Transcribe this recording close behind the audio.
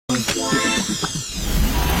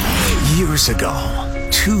years ago,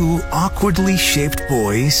 two awkwardly shaped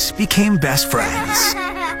boys became best friends.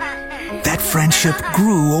 That friendship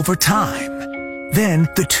grew over time. Then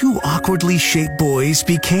the two awkwardly shaped boys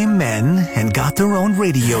became men and got their own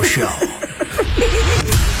radio show.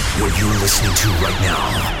 What you're listening to right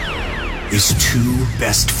now is two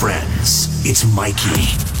best friends. It's Mikey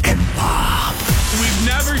and Bob. We've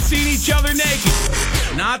never seen each other naked.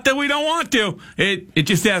 Not that we don't want to. It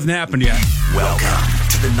just hasn't happened yet. Welcome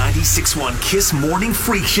to the 96.1 Kiss Morning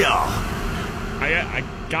Freak Show. I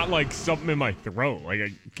got like something in my throat.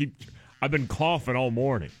 I've been coughing all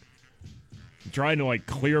morning. I'm trying to like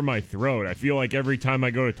clear my throat. I feel like every time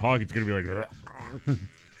I go to talk, it's gonna be like. I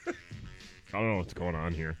don't know what's going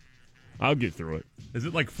on here. I'll get through it. Is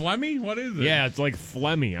it like phlegmy? What is it? Yeah, it's like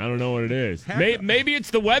phlegmy. I don't know what it is. Maybe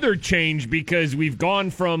it's the weather change because we've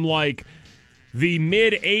gone from like the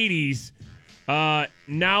mid 80s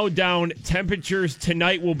now down. Temperatures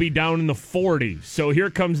tonight will be down in the 40s. So here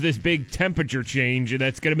comes this big temperature change, and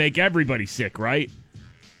that's going to make everybody sick, right?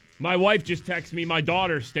 My wife just texted me my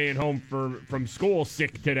daughter's staying home from school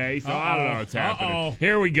sick today, so I don't know what's happening.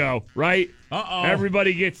 Here we go, right?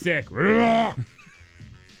 Everybody gets sick.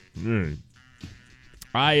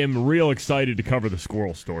 I am real excited to cover the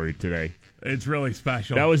squirrel story today. It's really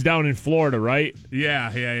special. That was down in Florida, right?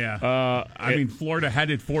 Yeah. I mean, Florida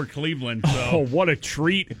headed for Cleveland. So. Oh, what a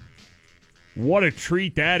treat. What a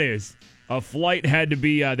treat that is. A flight had to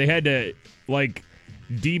be, they had to, like,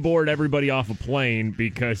 deboard everybody off a plane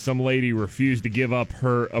because some lady refused to give up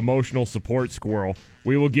her emotional support squirrel.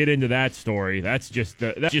 We will get into that story. That's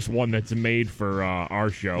just one that's made for our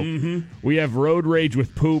show. Mm-hmm. We have road rage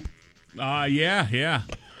with poop. Yeah.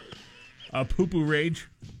 Poo-poo rage.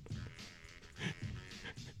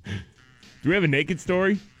 Do we have a naked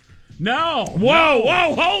story? No. Whoa,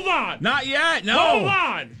 hold on. Not yet, no. Hold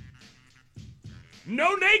on.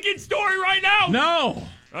 No naked story right now. No.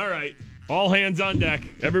 All right. All hands on deck.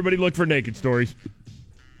 Everybody look for naked stories.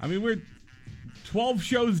 I mean, we're 12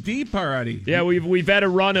 shows deep already. Yeah, we've had a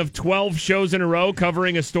run of 12 shows in a row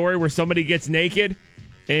covering a story where somebody gets naked.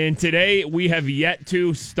 And today we have yet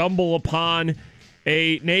to stumble upon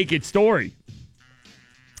a naked story.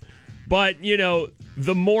 But, you know,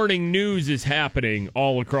 the morning news is happening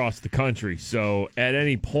all across the country. So at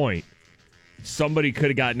any point, somebody could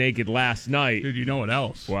have got naked last night. Dude, you know what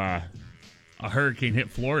else? Wow. A hurricane hit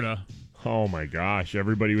Florida. Oh, my gosh.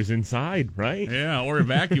 Everybody was inside, right? Yeah, or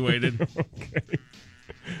evacuated. Okay.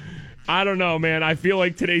 I don't know, man. I feel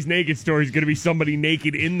like today's naked story is going to be somebody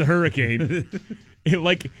naked in the hurricane.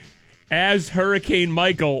 As Hurricane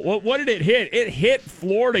Michael. What did it hit? It hit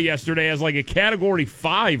Florida yesterday as like a Category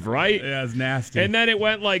 5, right? Yeah, it's nasty. And then it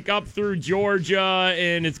went like up through Georgia,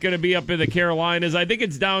 and it's going to be up in the Carolinas. I think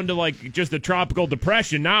it's down to like just a tropical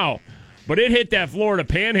depression now. But it hit that Florida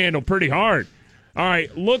panhandle pretty hard. All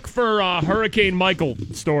right, look for Hurricane Michael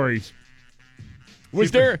stories. See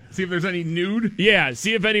if there's any nude? Yeah,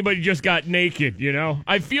 see if anybody just got naked, you know?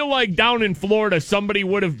 I feel like down in Florida, somebody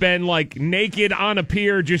would have been, like, naked on a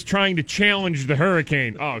pier just trying to challenge the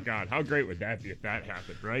hurricane. Oh, God, how great would that be if that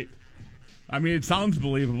happened, right? I mean, it sounds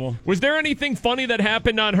believable. Was there anything funny that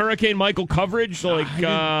happened on Hurricane Michael coverage?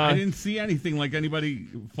 I didn't see anything, like anybody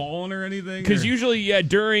falling or anything. Because usually, yeah,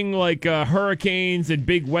 during, like, hurricanes and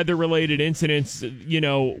big weather-related incidents, you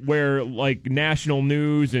know, where, like, national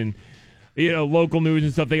news and local news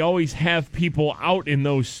and stuff, they always have people out in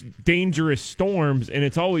those dangerous storms, and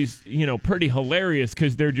it's always, pretty hilarious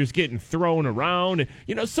because they're just getting thrown around.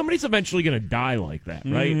 Somebody's eventually going to die like that,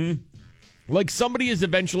 right? Mm-hmm. Like, somebody is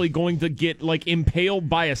eventually going to get, like, impaled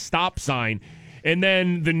by a stop sign, and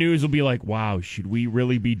then the news will be like, wow, should we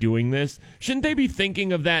really be doing this? Shouldn't they be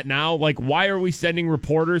thinking of that now? Like, why are we sending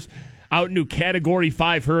reporters out into Category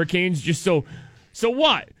 5 hurricanes just so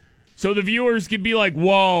what? So the viewers could be like,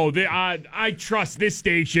 whoa, I trust this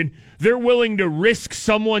station. They're willing to risk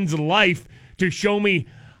someone's life to show me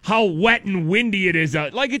how wet and windy it is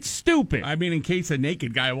out. Like, it's stupid. I mean, in case a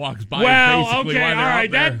naked guy walks by. Well, okay, all right.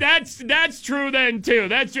 That's true then, too.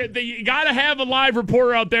 You got to have a live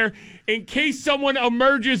reporter out there in case someone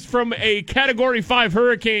emerges from a Category 5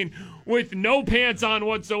 hurricane with no pants on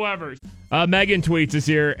whatsoever. Megan tweets us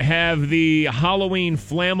here, have the Halloween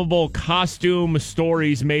flammable costume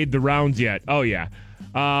stories made the rounds yet? Oh, yeah.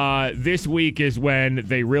 This week is when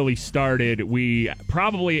they really started. Do we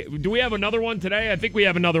have another one today? I think we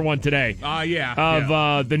have another one today.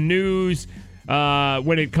 Yeah. The news,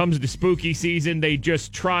 when it comes to spooky season, they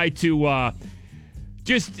just try to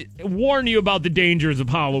just warn you about the dangers of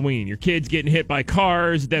Halloween. Your kids getting hit by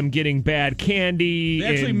cars, them getting bad candy,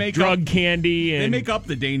 and drug candy. And they make up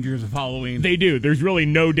the dangers of Halloween. They do. There's really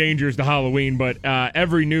no dangers to Halloween, but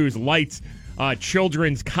every news lights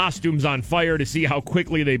children's costumes on fire to see how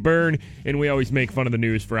quickly they burn, and we always make fun of the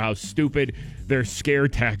news for how stupid their scare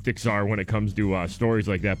tactics are when it comes to stories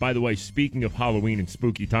like that. By the way, speaking of Halloween and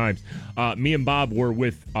spooky times, me and Bob were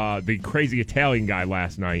with the Crazy Italian Guy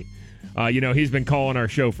last night. He's been calling our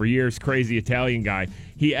show for years, Crazy Italian Guy.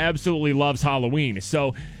 He absolutely loves Halloween.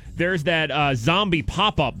 So there's that zombie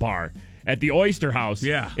pop-up bar at the Oyster House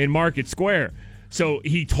in Market Square. So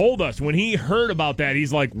he told us when he heard about that,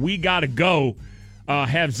 he's like, we got to go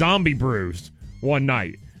have zombie brews one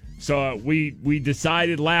night. So we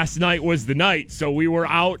decided last night was the night. So we were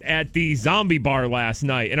out at the zombie bar last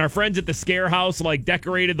night. And our friends at the Scare House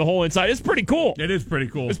decorated the whole inside. It's pretty cool. It is pretty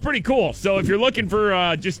cool. It's pretty cool. So if you're looking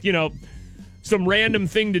for some random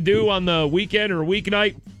thing to do on the weekend or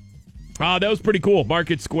weeknight, that was pretty cool.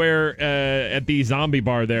 Market Square at the zombie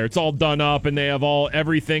bar there. It's all done up, and they have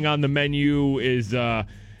everything on the menu is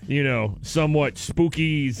somewhat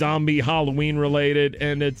spooky, zombie, Halloween related,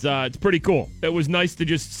 and it's pretty cool. It was nice to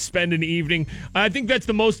just spend an evening. I think that's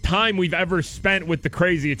the most time we've ever spent with the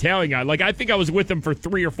Crazy Italian Guy. I think I was with him for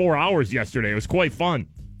 3 or 4 hours yesterday. It was quite fun.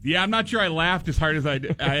 Yeah, I'm not sure I laughed as hard as I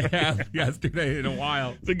have yesterday in a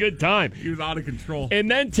while. It's a good time. He was out of control. And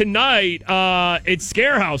then tonight, it's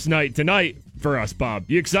Scare House night tonight for us, Bob.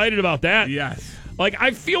 You excited about that? Yes. I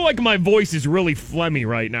feel like my voice is really phlegmy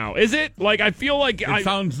right now. Is it? I feel like it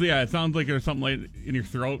sounds like there's something in your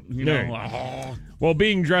throat. Well,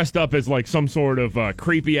 being dressed up as some sort of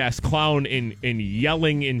creepy ass clown and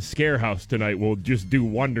yelling in Scare House tonight will just do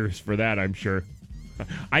wonders for that, I'm sure.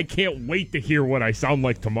 I can't wait to hear what I sound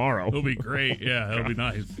like tomorrow. It'll be great. Yeah, it'll be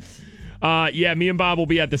nice. Me and Bob will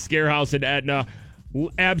be at the Scare House in Etna.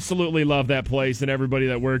 Absolutely love that place and everybody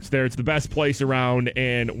that works there. It's the best place around,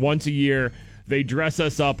 and once a year they dress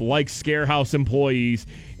us up like Scare House employees,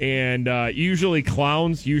 and usually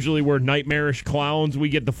clowns. Usually we're nightmarish clowns. We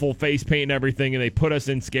get the full face paint and everything, and they put us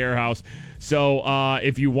in Scare House. So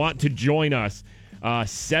if you want to join us,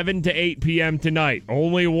 7 to 8 p.m. tonight.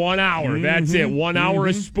 Only 1 hour. That's it. 1 hour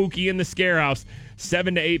of spooky in the Scare House.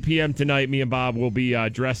 7 to 8 p.m. tonight, me and Bob will be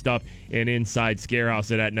dressed up and inside Scare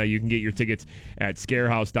House at Etna. You can get your tickets at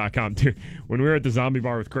scarehouse.com. Dude, when we were at the zombie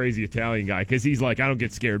bar with Crazy Italian Guy, because he's like, I don't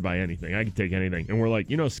get scared by anything. I can take anything. And we're like,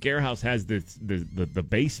 Scare House has the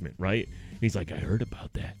basement, right? And he's like, I heard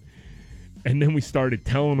about that. And then we started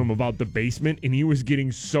telling him about the basement, and he was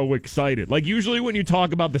getting so excited. Usually when you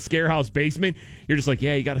talk about the Scare House basement, you're just like,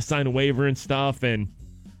 yeah, you got to sign a waiver and stuff. And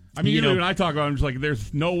usually when I talk about it, I'm just like,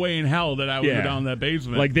 there's no way in hell that I would go down that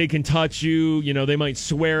basement. They can touch you, they might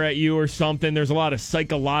swear at you or something. There's a lot of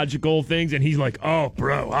psychological things, and he's like, oh,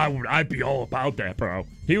 bro, I'd be all about that, bro.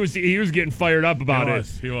 He was getting fired up about it.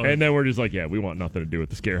 He was. And then we're just like, yeah, we want nothing to do with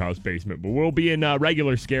the Scare House basement. But we'll be in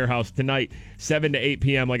regular Scare House tonight, 7 to 8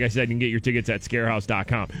 p.m. Like I said, you can get your tickets at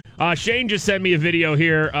scarehouse.com. Shane just sent me a video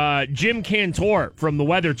here. Jim Cantor from the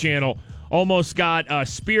Weather Channel almost got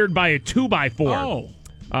speared by a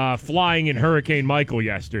 2x4 flying in Hurricane Michael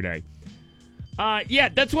yesterday.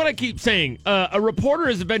 That's what I keep saying. A reporter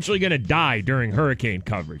is eventually going to die during hurricane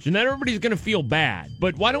coverage, and then everybody's going to feel bad.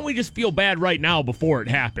 But why don't we just feel bad right now before it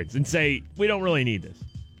happens and say, we don't really need this?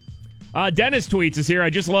 Dennis tweets us here. I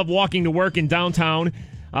just love walking to work in downtown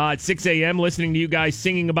at 6 a.m., listening to you guys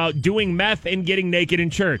singing about doing meth and getting naked in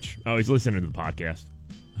church. Oh, he's listening to the podcast.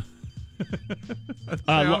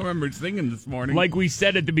 I don't remember singing this morning. Like we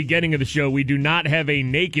said at the beginning of the show, we do not have a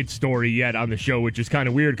naked story yet on the show, which is kind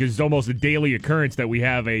of weird because it's almost a daily occurrence that we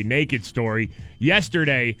have a naked story.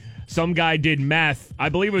 Yesterday, some guy did meth, I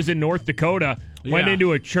believe it was in North Dakota, went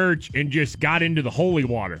into a church and just got into the holy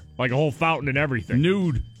water, like a whole fountain and everything.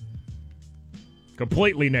 Nude.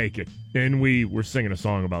 Completely naked. And we were singing a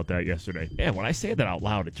song about that yesterday. Yeah, when I say that out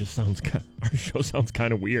loud, it just sounds, our show sounds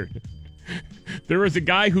kind of weird. There was a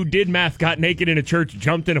guy who did meth, got naked in a church,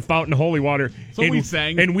 jumped in a fountain of holy water. So we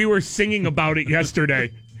sang. And we were singing about it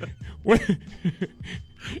yesterday. We sang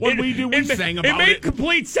about it. It made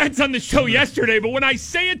complete sense on the show yesterday, but when I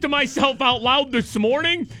say it to myself out loud this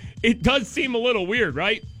morning, it does seem a little weird,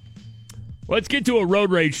 right? Let's get to a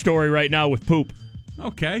road rage story right now with poop.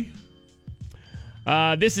 Okay.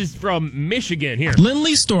 This is from Michigan here.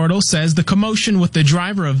 Lindley Stortle says the commotion with the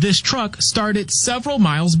driver of this truck started several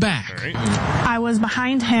miles back. I was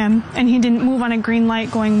behind him, and he didn't move on a green light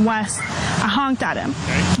going west. I honked honked at him.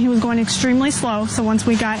 He was going extremely slow, so once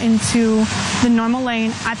we got into the normal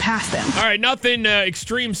lane, I passed him. All right, nothing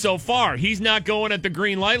extreme so far. He's not going at the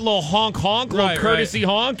green light, little honk, little courtesy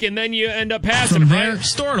honk, and then you end up passing From him. there,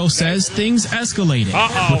 Stortle says things escalated,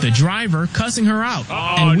 with the driver cussing her out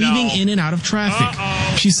and weaving in and out of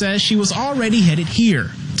traffic. She says she was already headed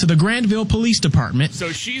here, to the Granville Police Department.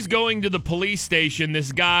 So she's going to the police station.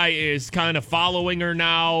 This guy is kind of following her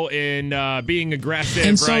now and being aggressive,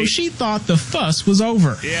 And so right? she thought the fuss was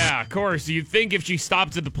over. Yeah, of course. You'd think if she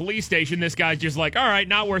stops at the police station, this guy's just like, all right,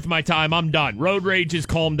 not worth my time. I'm done. Road rage has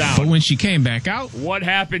calmed down. But when she came back out, What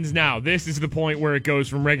happens now? This is the point where it goes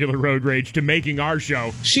from regular road rage to making our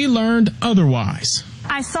show. she learned otherwise.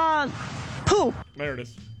 I saw poop. There it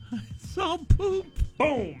is. Saw poop.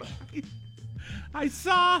 Boom. I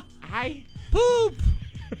saw poop.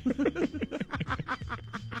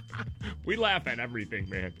 We laugh at everything,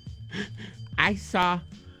 man. I saw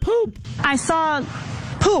poop. I saw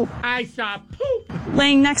poop I saw poop.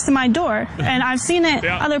 laying next to my door. And I've seen it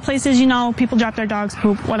Yeah. other places, people drop their dogs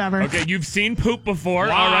poop, whatever. Okay, you've seen poop before.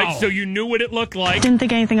 Wow. All right, so you knew what it looked like. Didn't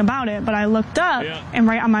think anything about it, but I looked up, Yeah. and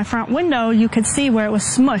right on my front window, you could see where it was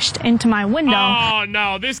smushed into my window. Oh,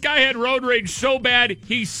 no. This guy had road rage so bad,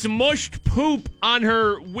 he smushed poop on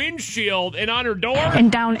her windshield and on her door.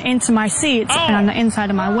 And down into my seats and on the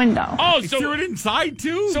inside of my window. Oh, You threw it inside,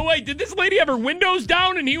 too? So wait, did this lady have her windows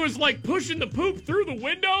down and he was like pushing the poop through the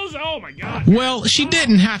windows? Oh my God. Well, she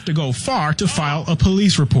didn't have to go far to file a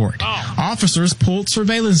police report. Oh. Officers pulled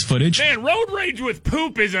surveillance footage, Man, road rage with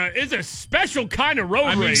poop is a special kind of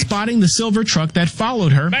road rage. spotting the silver truck that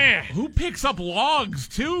followed her. Man, Who picks up logs,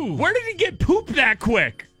 too? where did he get poop that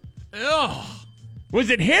quick? Ugh. Was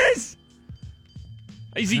it his?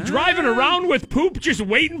 Is he driving around with poop just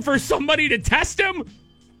waiting for somebody to test him?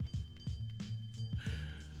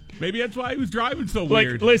 Maybe that's why he was driving so Like,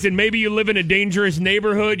 weird. listen, maybe you live in a dangerous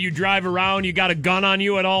neighborhood. You drive around. You got a gun on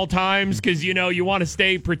you at all times because, you want to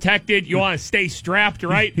stay protected. You want to stay strapped,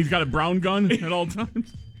 right? He's got a brown gun at all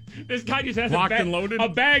times. This guy just has Locked and loaded? a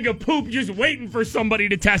bag of poop just waiting for somebody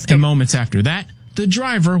to test And him. moments after that, the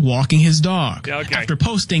driver walking his dog. Okay. After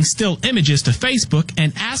posting still images to Facebook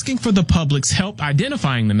and asking for the public's help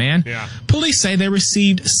identifying the man, Yeah. police say they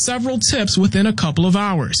received several tips within a couple of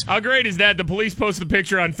hours. How great is that? The police post the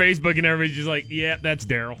picture on Facebook and everybody's just like, yeah, that's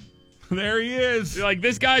Daryl. There he is. Like,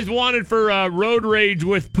 this guy's wanted for road rage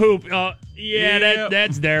with poop. Yeah.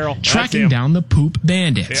 That's Daryl. That's Tracking him. down the poop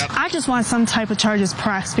bandit. Yeah. I just want some type of charges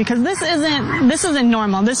pressed because this isn't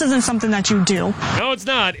normal. This isn't something that you do. No, it's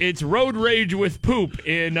not. It's road rage with poop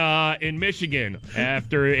in Michigan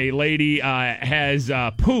after a lady has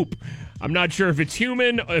poop. I'm not sure if it's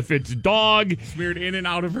human, if it's dog. Smeared in and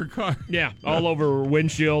out of her car. Yeah, all over her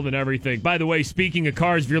windshield and everything. By the way, speaking of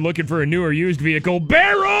cars, if you're looking for a new or used vehicle,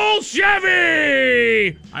 Barrel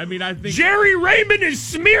Chevy! I mean, I think Jerry Raymond is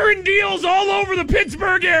smearing deals all over the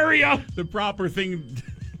Pittsburgh area. the proper thing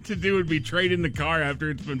to do would be trade in the car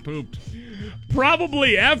after it's been pooped.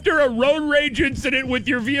 Probably after a road rage incident with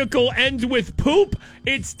your vehicle ends with poop,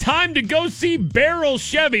 it's time to go see Barrel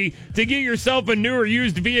Chevy to get yourself a new or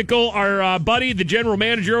used vehicle. Our buddy, the general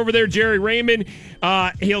manager over there, Jerry Raymond,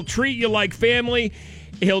 he'll treat you like family.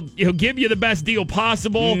 He'll give you the best deal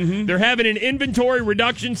possible. They're having an inventory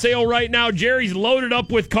reduction sale right now. Jerry's loaded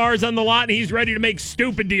up with cars on the lot, and he's ready to make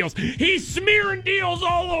stupid deals. He's smearing deals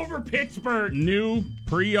all over Pittsburgh. New,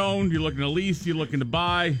 pre-owned, you're looking to lease, you're looking to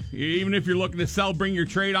buy. Even if you're looking to sell, bring your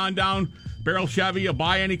trade on down. Barrel Chevy, you'll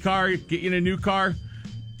buy any car, get you in a new car.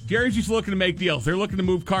 Jerry's just looking to make deals. They're looking to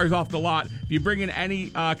move cars off the lot. If you bring in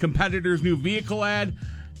any competitor's new vehicle ad,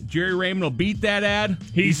 Jerry Raymond will beat that ad.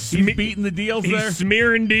 He's beating the deals there. He's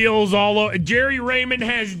smearing deals all over. Jerry Raymond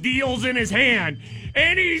has deals in his hand,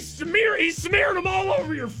 and he's smearing them all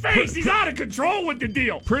over your face. He's out of control with the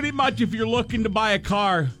deal. Pretty much, if you're looking to buy a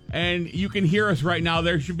car and you can hear us right now,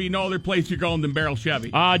 there should be no other place you're going than Barrel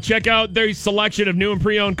Chevy. Check out their selection of new and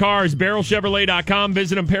pre-owned cars, BarrelChevrolet.com.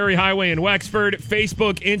 Visit them Perry Highway in Wexford.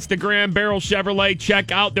 Facebook, Instagram, Barrel Chevrolet.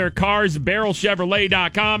 Check out their cars,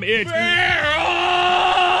 BarrelChevrolet.com. It's Barrel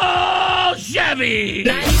Chevy.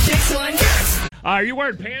 96.1. Are you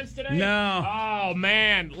wearing pants today? No. Oh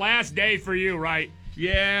man, last day for you, right?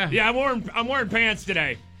 Yeah. Yeah, I'm wearing pants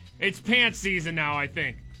today. It's pants season now, I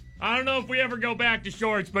think. I don't know if we ever go back to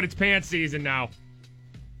shorts, but it's pants season now.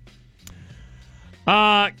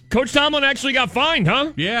 Coach Tomlin actually got fined,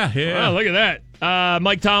 huh? Yeah. Oh, look at that.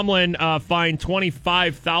 Mike Tomlin fined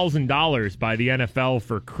 $25,000 by the NFL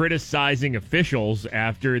for criticizing officials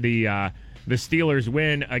after the the Steelers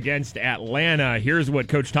win against Atlanta. Here's what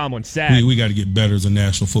Coach Tomlin said. We got to get better as a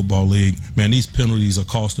National Football League. Man, these penalties are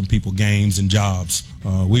costing people games and jobs.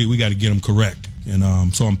 We got to get them correct.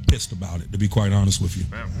 And so I'm pissed about it, to be quite honest with you.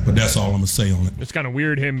 But that's all I'm going to say on it. It's kind of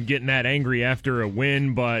weird him getting that angry after a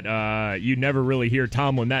win, but you never really hear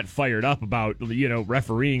Tomlin that fired up about,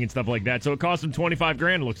 refereeing and stuff like that. So it cost him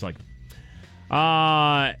 $25,000, it looks like.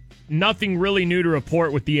 Nothing really new to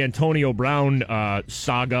report with the Antonio Brown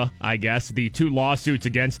saga, I guess. The 2 lawsuits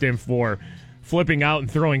against him for flipping out and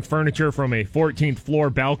throwing furniture from a 14th floor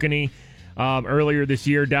balcony earlier this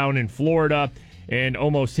year down in Florida and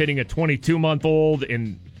almost hitting a 22-month-old.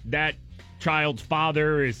 And that child's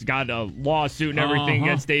father has got a lawsuit and everything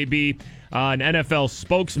against AB. An NFL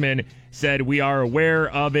spokesman said, "We are aware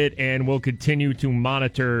of it and will continue to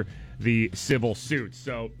monitor the civil suits."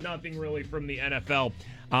 So nothing really from the NFL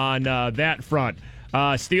on that front.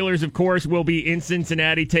 Steelers, of course, will be in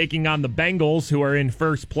Cincinnati taking on the Bengals, who are in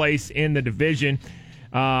first place in the division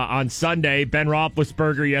on Sunday. Ben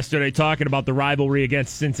Roethlisberger yesterday talking about the rivalry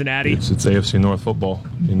against Cincinnati. It's AFC North football.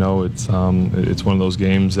 It's one of those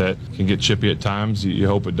games that can get chippy at times. You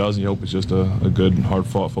hope it doesn't. You hope it's just a good,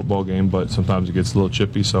 hard-fought football game, but sometimes it gets a little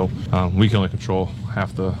chippy. So we can only control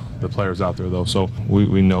half the players out there, though. So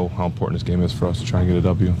we know how important this game is for us to try and get a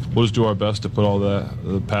W. We'll just do our best to put all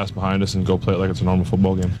the past behind us and go play it like it's a normal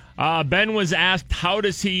football game. Ben was asked, how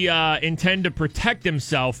does he intend to protect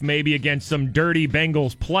himself maybe against some dirty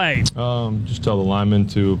Bengals play? Just tell the linemen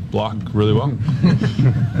to block really well.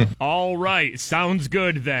 All right. Sounds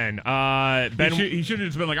good then. Ben, he should have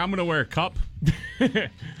just been like, I'm going to wear a cup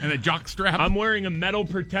and a jock strap. I'm wearing a metal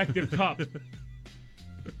protective cup.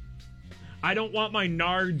 I don't want my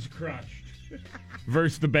nards crushed.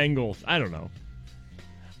 Versus the Bengals. I don't know.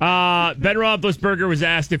 Ben Roethlisberger was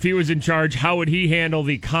asked if he was in charge, how would he handle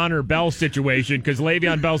the Connor Bell situation? Because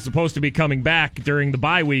Le'Veon Bell's supposed to be coming back during the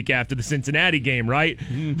bye week after the Cincinnati game, right?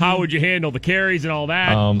 Mm-hmm. How would you handle the carries and all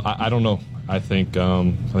that? I don't know. I think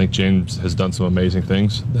James has done some amazing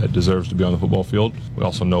things that deserves to be on the football field. We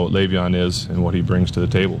also know what Le'Veon is and what he brings to the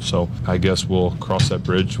table. So I guess we'll cross that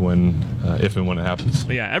bridge if and when it happens.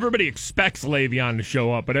 Yeah, everybody expects Le'Veon to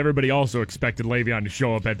show up, but everybody also expected Le'Veon to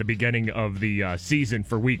show up at the beginning of the season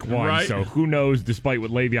for Week 1. Right. So who knows, despite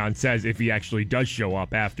what Le'Veon says, if he actually does show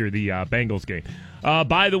up after the Bengals game.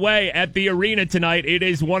 By the way, at the arena tonight, it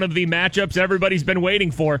is one of the matchups everybody's been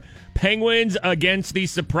waiting for. Penguins against the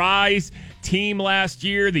surprise team last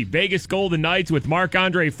year, the Vegas Golden Knights, with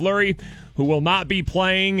Marc-Andre Fleury, who will not be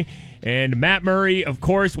playing. And Matt Murray, of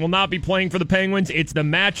course, will not be playing for the Penguins. It's the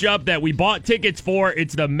matchup that we bought tickets for.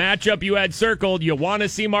 It's the matchup you had circled. You want to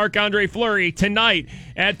see Marc-Andre Fleury tonight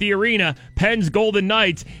at the arena. Pens Golden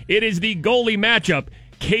Knights. It is the goalie matchup.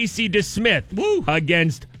 Casey DeSmith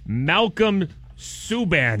against Malcolm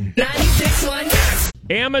Subban. 96.1.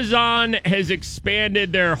 Amazon has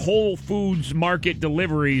expanded their Whole Foods Market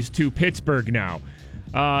deliveries to Pittsburgh now.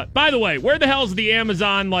 By the way, where the hell's the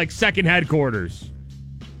Amazon second headquarters?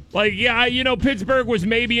 Pittsburgh was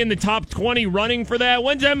maybe in the top 20 running for that.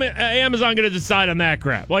 When's Amazon going to decide on that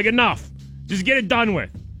crap? Enough. Just get it done with.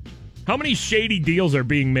 How many shady deals are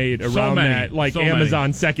being made around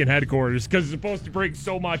Amazon second headquarters? Because it's supposed to bring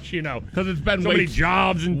so much, because it's been so many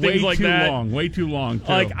jobs and things like that. Way too long. Too.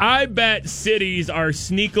 I bet cities are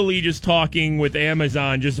sneakily just talking with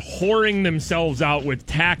Amazon, just whoring themselves out with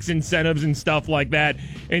tax incentives and stuff like that.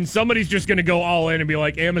 And somebody's just going to go all in and be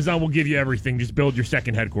like, Amazon will give you everything. Just build your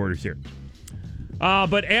second headquarters here.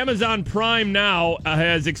 But Amazon Prime now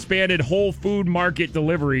has expanded Whole Food Market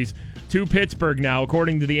deliveries to Pittsburgh now,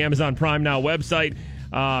 according to the Amazon Prime Now website.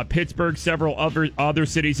 Pittsburgh, several other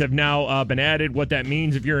cities have now been added. What that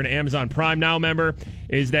means, if you're an Amazon Prime Now member,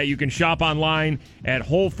 is that you can shop online at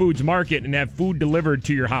Whole Foods Market and have food delivered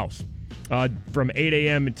to your house from 8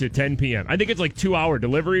 a.m. to 10 p.m. I think it's 2-hour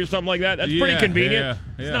delivery or something like that. That's pretty convenient.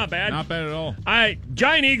 Yeah. It's not bad. Not bad at all.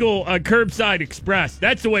 Giant Eagle Curbside Express.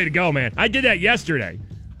 That's the way to go, man. I did that yesterday.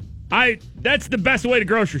 That's the best way to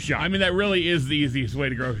grocery shop. That really is the easiest way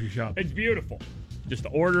to grocery shop. It's beautiful. Just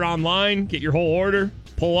order online, get your whole order,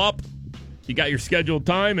 pull up. You got your scheduled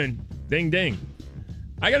time, and ding, ding.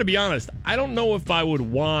 I got to be honest. I don't know if I would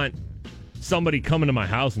want somebody coming to my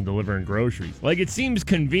house and delivering groceries. It seems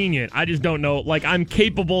convenient. I just don't know. I'm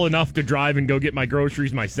capable enough to drive and go get my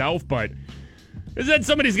groceries myself, but is that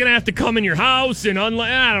somebody's going to have to come in your house and I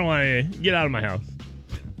don't want to get out of my house.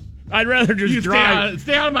 I'd rather just drive.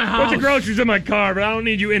 Stay out of my house. Put the groceries in my car, but I don't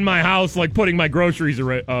need you in my house, putting my groceries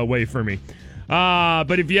away for me.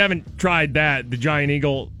 But if you haven't tried that, the Giant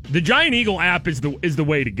Eagle app is the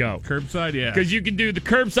way to go. Curbside, yeah. Because you can do the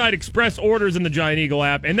Curbside Express orders in the Giant Eagle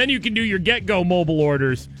app, and then you can do your GetGo mobile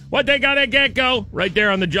orders. What they got at GetGo? Right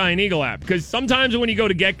there on the Giant Eagle app. Because sometimes when you go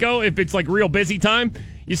to GetGo, if it's like real busy time,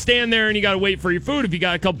 you stand there and you got to wait for your food if you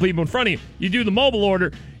got a couple people in front of you. You do the mobile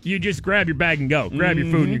order, you just grab your bag and go. Grab your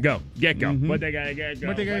food and you go. GetGo. What they got at GetGo?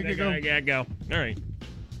 What they got at GetGo? All right.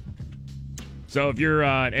 So if you're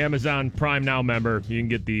an Amazon Prime Now member, you can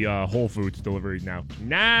get the Whole Foods deliveries now.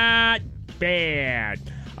 Not bad.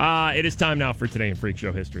 It is time now for Today in Freak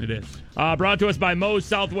Show History. It is. Brought to us by Moe's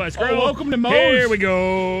Southwest Grill. Welcome to Moe's. Here we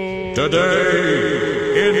go.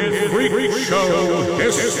 Today in Freak Show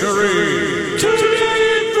History.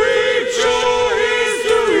 Today in Freak Show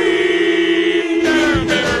History.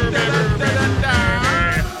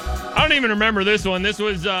 I don't even remember this one. This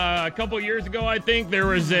was a couple years ago, I think. There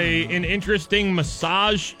was an interesting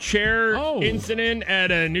massage chair incident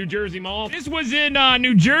at a New Jersey mall. This was in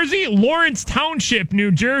New Jersey, Lawrence Township,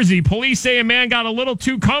 New Jersey. Police say a man got a little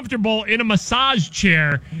too comfortable in a massage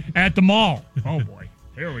chair at the mall. Oh, boy.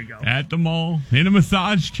 Here we go. At the mall, in a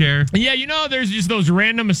massage chair. Yeah, there's just those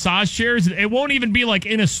random massage chairs. It won't even be like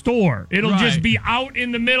in a store. It'll just be out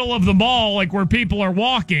in the middle of the mall, like where people are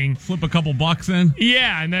walking. Flip a couple bucks in.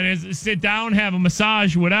 Yeah, and then sit down, have a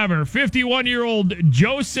massage, whatever. 51-year-old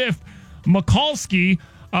Joseph Mikulski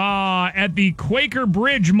at the Quaker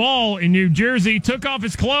Bridge Mall in New Jersey took off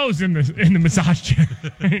his clothes in the massage chair.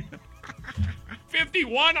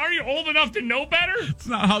 51? Are you old enough to know better? It's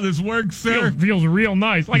not how this works, sir. Feels real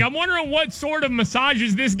nice. Like, I'm wondering what sort of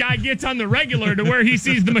massages this guy gets on the regular to where he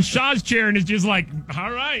sees the massage chair and is just like,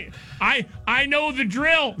 all right, I know the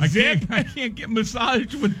drill. Zip. I can't get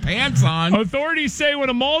massaged with pants on. Authorities say when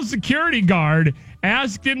a mall security guard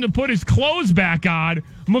asked him to put his clothes back on,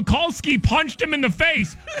 Mikulski punched him in the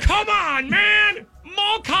face. Come on, man!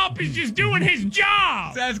 Mall cop is just doing his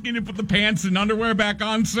job. He's asking you to put the pants and underwear back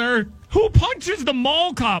on, sir. Who punches the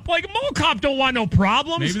mall cop? Like, mall cop don't want no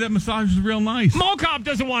problems. Maybe that massage is real nice. Mall cop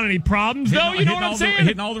doesn't want any problems, though. You know what I'm saying?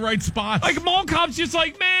 Hitting all the right spots. Like, mall cop's just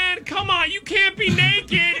like, man, come on. You can't be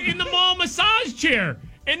naked in the mall massage chair.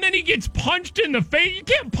 And then he gets punched in the face. You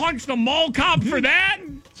can't punch the mall cop for that.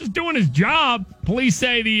 He's just doing his job. Police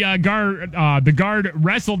say the guard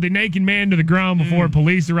wrestled the naked man to the ground before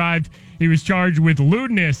police arrived. He was charged with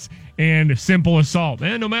lewdness and simple assault.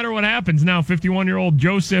 And no matter what happens now, 51-year-old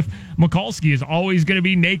Joseph Mikulski is always going to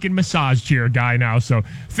be naked massage chair guy now. So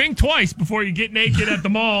think twice before you get naked at the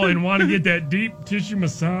mall and want to get that deep tissue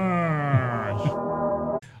massage.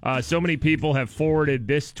 So many people have forwarded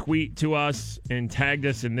this tweet to us and tagged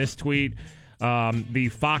us in this tweet. The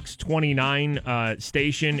Fox 29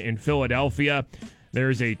 station in Philadelphia,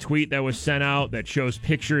 there's a tweet that was sent out that shows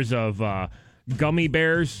pictures of gummy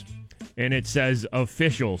bears. And it says,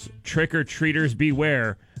 officials, trick-or-treaters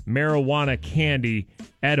beware, marijuana candy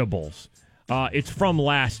edibles. It's from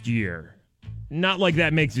last year. Not like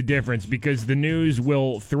that makes a difference because the news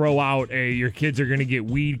will throw out your kids are going to get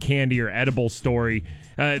weed candy or edible story.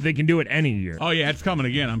 They can do it any year. Oh, yeah, it's coming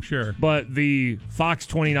again, I'm sure. But the Fox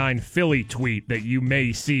 29 Philly tweet that you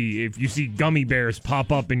may see, if you see gummy bears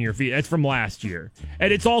pop up in your feed, that's from last year.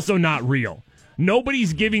 And it's also not real.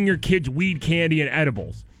 Nobody's giving your kids weed candy and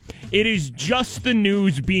edibles. It is just the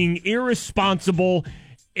news being irresponsible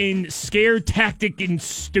and scare tactic and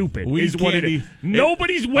stupid weed is what candy. it is.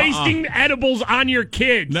 Nobody's wasting edibles on your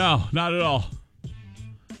kids. No, not at all.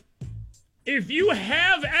 If you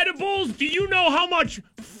have edibles, do you know how much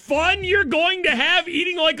fun you're going to have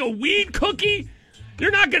eating like a weed cookie?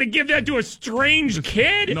 You're not going to give that to a strange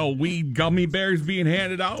kid. No weed gummy bears being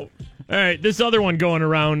handed out. All right, this other one going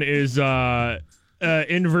around is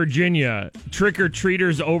in Virginia,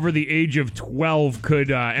 trick-or-treaters over the age of 12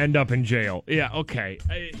 could end up in jail. Yeah, okay.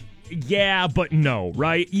 Yeah, but no,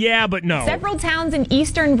 right? Yeah, but no. Several towns in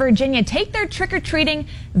eastern Virginia take their trick-or-treating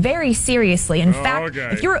very seriously. In fact,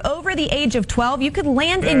 if you're over the age of 12, you could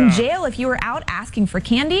land in jail if you were out asking for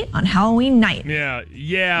candy on Halloween night.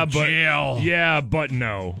 Yeah, but jail. Yeah, but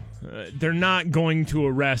no. They're not going to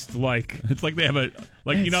arrest it's like they have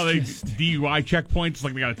DUI checkpoints,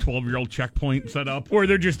 like they got a 12-year-old checkpoint set up. Or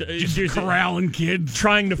they're just corralling kids.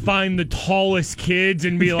 Trying to find the tallest kids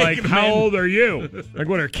and be like, how old are you? Like,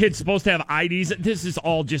 what, are kids supposed to have IDs? This is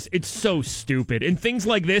all it's so stupid. And things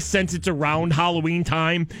like this, since it's around Halloween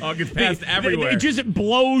time. Oh, it gets passed everywhere. It just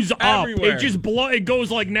blows everywhere. Up. It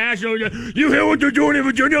goes like national. You hear what they're doing in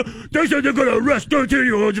Virginia? They said they're going to arrest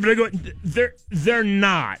 13-year-olds. They're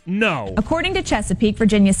not. No. According to Chesapeake,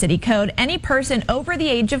 Virginia City Code, any person over over the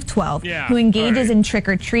age of 12 Yeah, who engages all right. in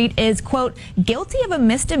trick-or-treat is, quote, guilty of a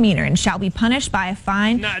misdemeanor and shall be punished by a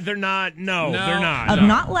fine No, they're not. No, they're not. of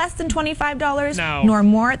not less than $25 No. nor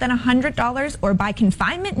more than $100 or by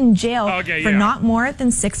confinement in jail Okay, for yeah. not more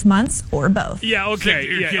than 6 months or both. Yeah, okay.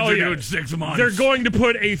 Your Yeah. kids Oh, are yeah. doing 6 months. They're going to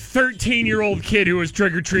put a 13-year-old kid who was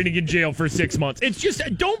trick-or-treating in jail for 6 months. It's just,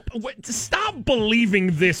 stop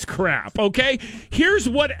believing this crap, okay? Here's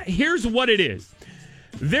what it is.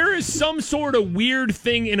 There is some sort of weird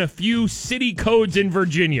thing in a few city codes in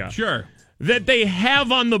Virginia. Sure. That they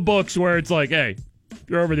have on the books where it's like, hey, if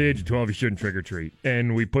you're over the age of 12, you shouldn't trick-or-treat.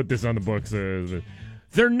 And we put this on the books.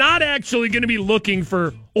 They're not actually going to be looking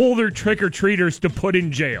for older trick-or-treaters to put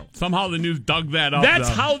in jail. Somehow the news dug that up. That's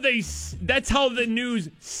though. That's how the news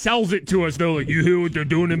sells it to us. They're like, you hear what they're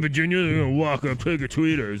doing in Virginia? They're going to walk up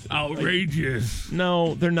trick-or-treaters. Outrageous.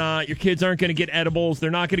 No, they're not. Your kids aren't going to get edibles.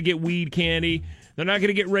 They're not going to get weed candy. They're not going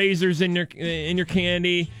to get razors in your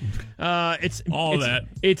candy.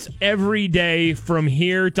 It's every day from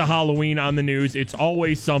here to Halloween on the news. It's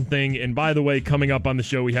always something. And by the way, coming up on the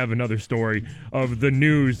show, we have another story of the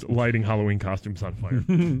news lighting Halloween costumes on fire.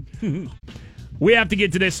 We have to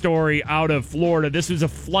get to this story out of Florida. This was a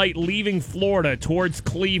flight leaving Florida towards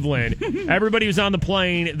Cleveland. Everybody was on the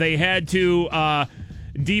plane. They had to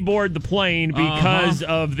deboard the plane because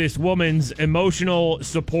of this woman's emotional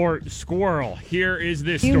support squirrel. Here is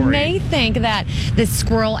this story. You may think that this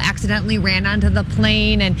squirrel accidentally ran onto the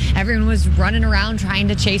plane and everyone was running around trying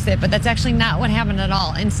to chase it, but that's actually not what happened at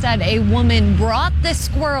all. Instead, a woman brought this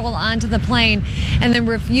squirrel onto the plane and then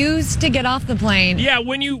refused to get off the plane. Yeah,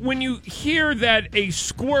 when you hear that a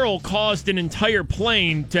squirrel caused an entire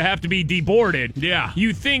plane to have to be deboarded,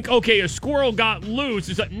 you think, okay, a squirrel got loose.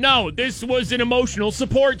 It's like, no, this was an emotional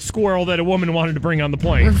support squirrel that a woman wanted to bring on the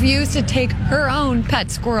plane. Refused to take her own pet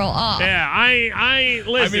squirrel off. Yeah, I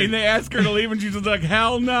listen. I mean, they asked her to leave, and she's just like,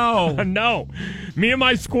 hell no. No. Me and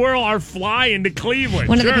my squirrel are flying to Cleveland.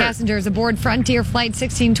 One of the passengers aboard Frontier Flight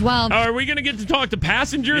 1612. Are we going to get to talk to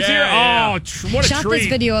passengers here? Yeah. Oh, what a shot treat. this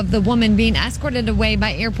video of the woman being escorted away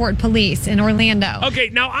by airport police in Orlando. Okay,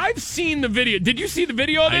 now I've seen the video. Did you see the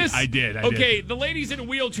video of this? I did. Okay, the lady's in a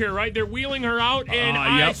wheelchair, right? They're wheeling her out, and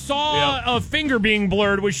I Yep. saw a finger being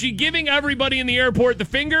blurred. Was she giving everybody in the airport the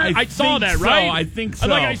finger? I saw think that, so. right? I think so.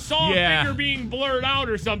 Like I saw a Yeah. finger being blurred out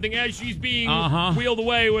or something as she's being wheeled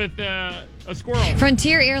away with a squirrel.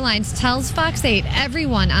 Frontier Airlines tells Fox 8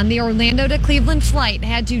 everyone on the Orlando to Cleveland flight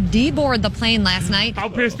had to deboard the plane last night. How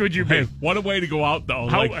pissed would you be? Hey, what a way to go out, though.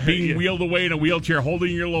 Like being wheeled away in a wheelchair,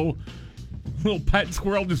 holding your little pet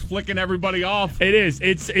squirrel, just flicking everybody off. It is.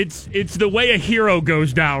 It's the way a hero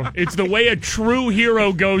goes down. It's the way a true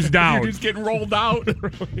hero goes down. You're just getting rolled out.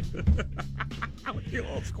 You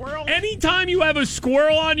little squirrel. Anytime you have a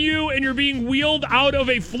squirrel on you and you're being wheeled out of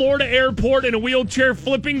a Florida airport in a wheelchair,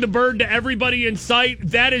 flipping the bird to everybody in sight,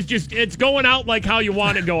 that is just, it's going out like how you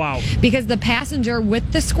want it to go out. Because the passenger with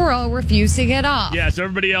the squirrel refused to get off. Yeah, so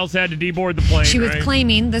everybody else had to deboard the plane. She was right?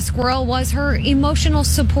 claiming the squirrel was her emotional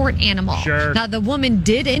support animal. Sure. Now, the woman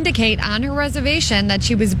did indicate on her reservation that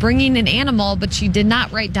she was bringing an animal, but she did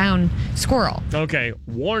not write down squirrel. Okay,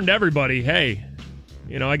 warned everybody, hey,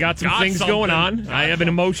 you know, I got some things going on. I have an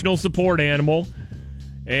emotional support animal.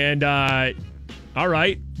 And, all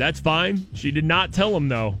right, that's fine. She did not tell him,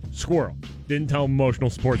 though, squirrel. Didn't tell him emotional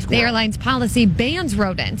support squirrel. The airline's policy bans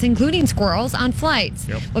rodents, including squirrels, on flights.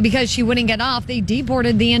 Yep. Well, because she wouldn't get off, they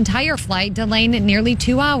deboarded the entire flight, delaying it nearly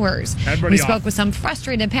 2 hours. Everybody We spoke off. with some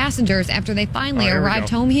frustrated passengers after they finally Here we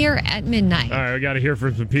arrived go. home here at midnight. All right, we got to hear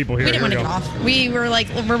from some people here. We didn't want Here to we get go. off. We were like,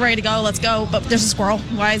 we're ready to go, let's go. But there's a squirrel.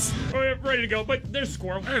 Why is... We're ready to go, but there's a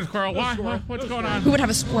squirrel. There's a squirrel. Why? What's going on? Who would have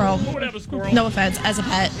a squirrel? Who would have a squirrel? No offense, as a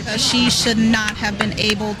pet. She should not have been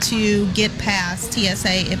able to get past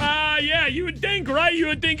TSA. Yeah, you would think, right? You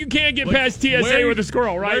would think you can't get Like, past TSA where- with a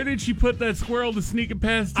squirrel, right? Where did she put that squirrel to sneak it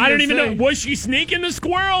past TSA? I don't even know. Was she sneaking the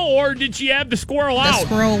squirrel, or did she have the squirrel The out?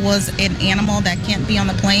 squirrel was an animal that can't be on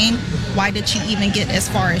the plane. Why did she even get as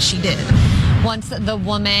far as she did? Once the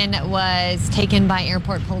woman was taken by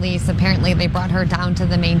airport police, apparently they brought her down to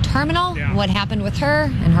the main terminal. Yeah. What happened with her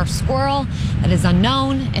and her squirrel, that is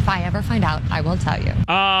unknown. If I ever find out, I will tell you.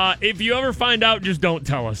 If you ever find out, just don't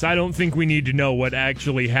tell us. I don't think we need to know what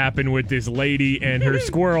actually happened with this lady and her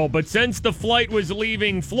squirrel. But since the flight was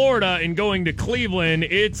leaving Florida and going to Cleveland,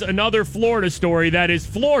 it's another Florida story. That is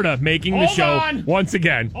Florida making the Hold show on. once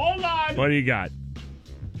again. Hold on. What do you got?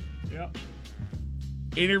 Yep.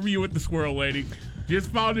 Interview with the squirrel lady.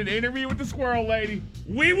 Just found an interview with the squirrel lady.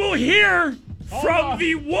 We will hear from on.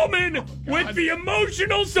 the woman with the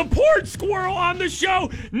emotional support squirrel on the show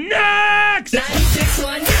next.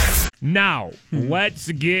 96.1 Now,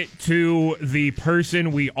 let's get to the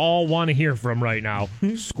person we all want to hear from right now,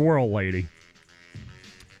 Squirrel Lady.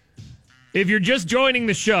 If you're just joining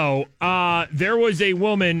the show, there was a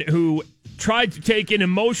woman who tried to take an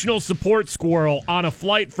emotional support squirrel on a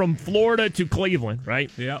flight from Florida to Cleveland, right?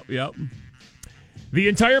 Yep. The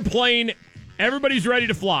entire plane, everybody's ready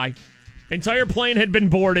to fly. Entire plane had been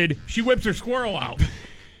boarded. She whips her squirrel out.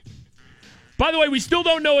 By the way, we still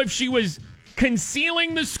don't know if she was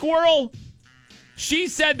concealing the squirrel. She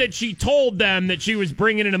said that she told them that she was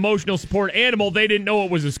bringing an emotional support animal. They didn't know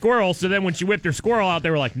it was a squirrel, so then when she whipped her squirrel out, they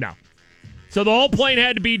were like, no. So the whole plane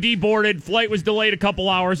had to be deboarded. Flight was delayed a couple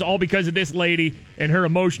hours, all because of this lady and her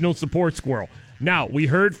emotional support squirrel. Now, we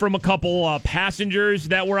heard from a couple passengers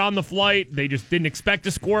that were on the flight. They just didn't expect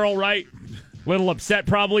a squirrel, right? Little upset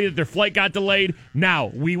probably that their flight got delayed.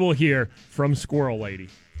 Now, we will hear from Squirrel Lady.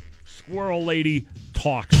 Squirrel Lady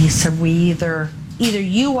talks. He said, we either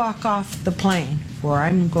you walk off the plane or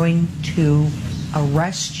I'm going to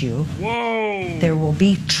arrest you. Whoa. There will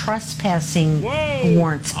be trespassing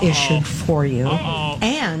warrants issued for you.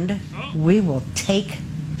 And we will take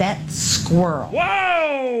that squirrel.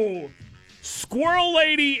 Whoa! Squirrel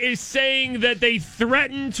Lady is saying that they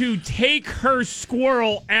threatened to take her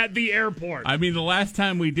squirrel at the airport. I mean, the last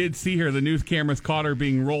time we did see her, the news cameras caught her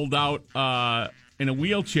being rolled out in a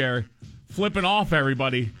wheelchair, flipping off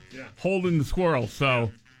everybody, holding the squirrel.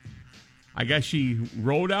 So I guess she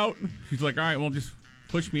rode out. She's like, all right, well, just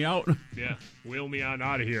push me out. Yeah, wheel me on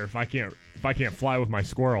out of here if I can't fly with my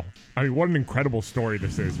squirrel. I mean, what an incredible story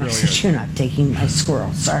this is. Really is. You're not taking my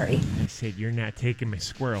squirrel. Sorry. I said, you're not taking my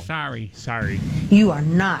squirrel. Sorry. You are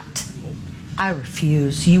not. I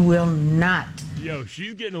refuse. You will not. Yo,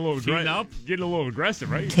 she's getting a little aggressive,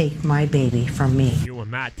 right? Take my baby from me. You will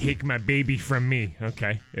not take my baby from me.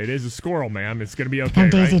 Okay. It is a squirrel, ma'am. It's going to be okay, Now,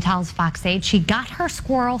 Daisy right? tells Fox 8 she got her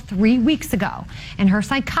squirrel 3 weeks ago, and her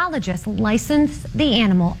psychologist licensed the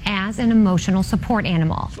animal as an emotional support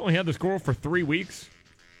animal. She's only had the squirrel for 3 weeks.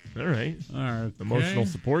 All right. Emotional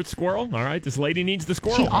support squirrel. All right. This lady needs the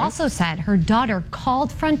squirrel. She also said her daughter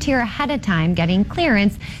called Frontier ahead of time getting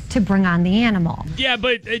clearance to bring on the animal. Yeah,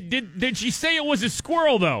 but did she say it was a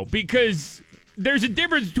squirrel, though? Because there's a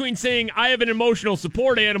difference between saying I have an emotional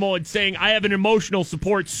support animal and saying I have an emotional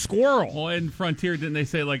support squirrel. Well, in Frontier, didn't they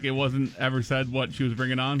say, like, it wasn't ever said what she was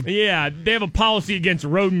bringing on? Yeah, they have a policy against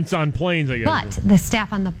rodents on planes, I guess. But the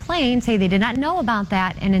staff on the plane say they did not know about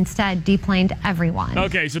that and instead deplaned everyone.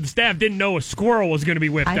 Okay, so the staff didn't know a squirrel was going to be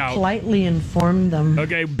whipped out. I politely informed them.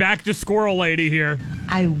 Okay, back to Squirrel Lady here.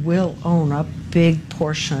 I will own a big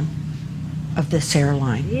portion of this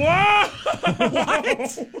airline. Whoa!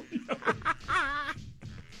 What?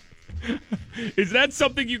 Is that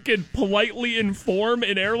something you can politely inform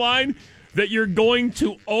an airline? That you're going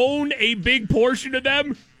to own a big portion of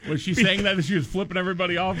them? Was she saying that as she was flipping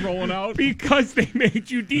everybody off, rolling out? Because they made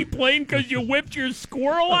you deplane because you whipped your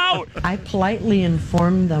squirrel out? I politely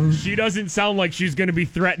informed them. She doesn't sound like she's going to be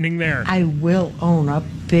threatening there. I will own a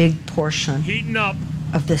big portion. Heating up.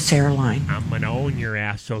 Of this airline. I'm going to own your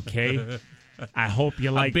ass, okay? I hope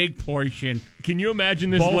you like... A big portion. Can you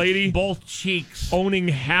imagine this lady... Both cheeks. Owning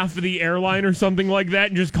half of the airline or something like that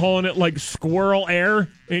and just calling it, like, Squirrel Air?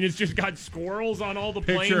 And it's just got squirrels on all the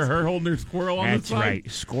planes? Picture her holding her squirrel on the side. That's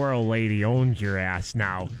right. Squirrel Lady owns your ass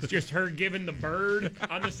now. It's just her giving the bird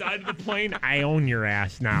on the side of the plane. I own your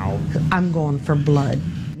ass now. I'm going for blood.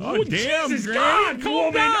 Oh, damn, Jesus God,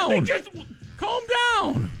 calm down. Calm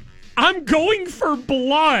down. I'm going for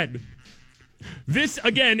blood. This,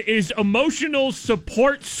 again, is emotional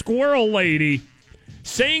support Squirrel Lady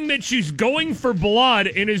saying that she's going for blood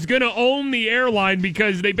and is going to own the airline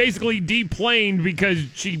because they basically deplaned because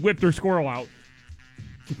she whipped her squirrel out.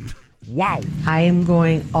 Wow. I am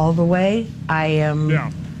going all the way. I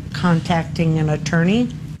am contacting an attorney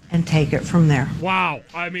and take it from there. Wow.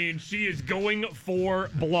 I mean, she is going for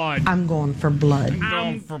blood. I'm going for blood.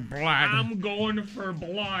 I'm going for blood. I'm going for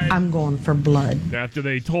blood. I'm going for blood. After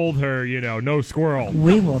they told her, no squirrel.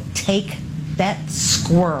 We will take that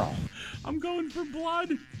squirrel. I'm going for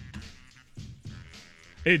blood.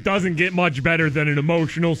 It doesn't get much better than an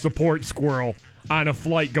emotional support squirrel on a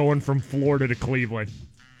flight going from Florida to Cleveland.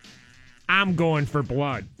 I'm going for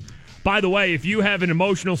blood. By the way, if you have an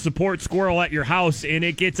emotional support squirrel at your house and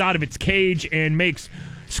it gets out of its cage and makes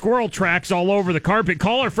squirrel tracks all over the carpet.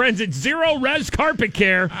 Call our friends at Zero Res Carpet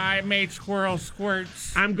Care. I made squirrel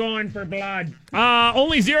squirts. I'm going for blood.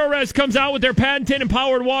 Only Zero Res comes out with their patented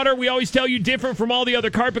empowered water. We always tell you different from all the other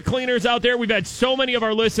carpet cleaners out there. We've had so many of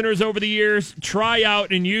our listeners over the years try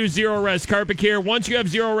out and use Zero Res Carpet Care. Once you have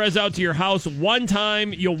Zero Res out to your house one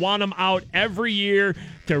time, you'll want them out every year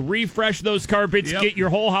to refresh those carpets, get your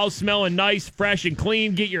whole house smelling nice, fresh, and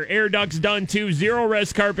clean. Get your air ducts done, too. Zero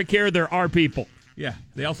Res Carpet Care. There are people. Yeah,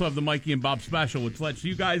 they also have the Mikey and Bob special, which lets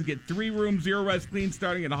you guys get 3-room Zero Res clean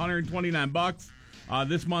starting at $129.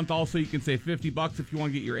 This month, also, you can save $50 if you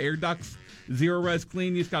want to get your air ducts Zero Res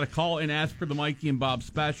clean. You just got to call and ask for the Mikey and Bob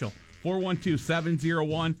special.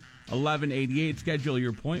 412-701-1188. Schedule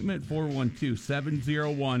your appointment.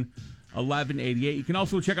 412-701-1188. You can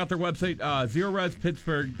also check out their website,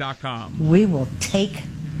 ZeroResPittsburgh.com. We will take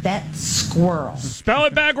that squirrel. Spell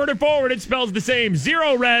it backward and forward. It spells the same.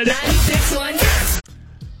 Zero Res. 96.1.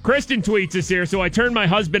 Kristen tweets us here. So I turned my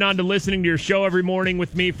husband on to listening to your show every morning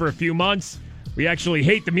with me for a few months. We actually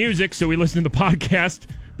hate the music, so we listen to the podcast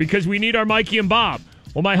because we need our Mikey and Bob.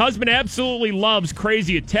 Well, my husband absolutely loves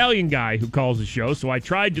Crazy Italian Guy who calls the show, so I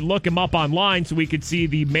tried to look him up online so we could see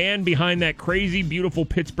the man behind that crazy, beautiful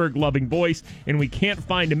Pittsburgh-loving voice, and we can't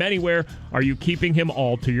find him anywhere. Are you keeping him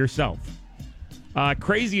all to yourself?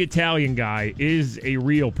 Crazy Italian Guy is a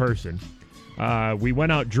real person. We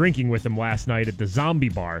went out drinking with him last night at the Zombie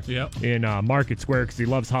Bar in Market Square because he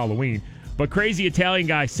loves Halloween. But Crazy Italian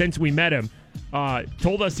Guy, since we met him,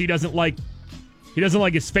 told us he doesn't like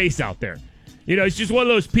his face out there. You know, he's just one of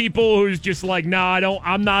those people who's just like,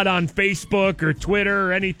 I'm not on Facebook or Twitter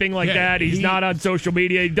or anything like that. He's not on social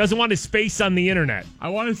media. He doesn't want his face on the internet. I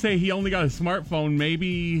want to say he only got a smartphone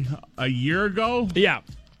maybe a year ago. Yeah.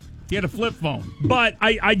 He had a flip phone. But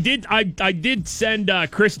I did send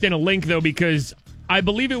Kristen a link, though, because I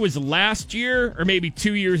believe it was last year or maybe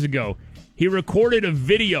 2 years ago. He recorded a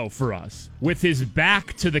video for us with his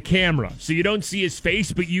back to the camera. So you don't see his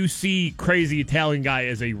face, but you see Crazy Italian Guy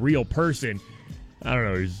as a real person. I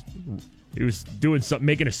don't know. He was doing something,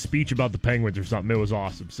 making a speech about the Penguins or something. It was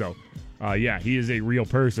awesome. So, yeah, he is a real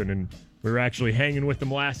person, and we were actually hanging with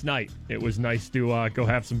him last night. It was nice to go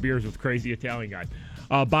have some beers with Crazy Italian Guy.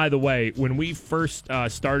 By the way, when we first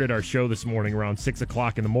started our show this morning around 6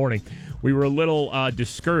 o'clock in the morning, we were a little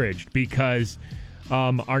discouraged because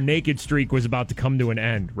our naked streak was about to come to an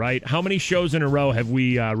end, right? How many shows in a row have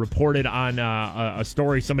we reported on a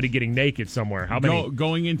story, somebody getting naked somewhere? How many?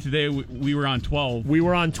 Going in today, we were on 12. We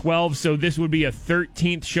were on 12, so this would be a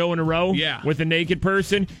 13th show in a row with a naked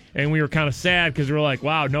person. And we were kind of sad because we were like,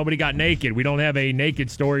 wow, nobody got naked. We don't have a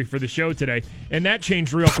naked story for the show today. And that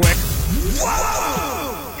changed real quick.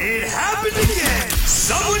 Whoa! It happened again.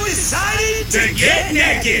 Someone decided to get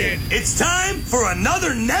naked. It's time for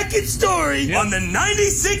another naked story on the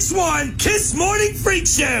 96.1 Kiss Morning Freak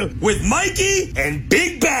Show with Mikey and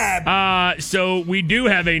Big Bab. So we do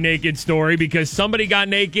have a naked story because somebody got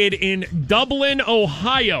naked in Dublin,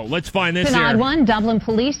 Ohio. Let's find this here. It's an odd one. Dublin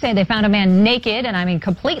police say they found a man naked, and I mean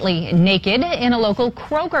completely naked, in a local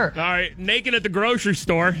Kroger. All right, naked at the grocery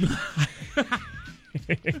store.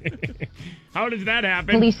 How does that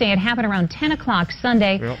happen? Police say it happened around 10 o'clock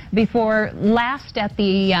Sunday before last at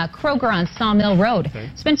the Kroger on Sawmill Road. Okay.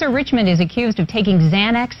 Spencer Richmond is accused of taking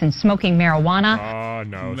Xanax and smoking marijuana. Oh,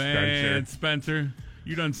 no, Man, Spencer,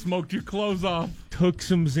 you done smoked your clothes off. Took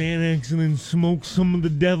some Xanax and then smoked some of the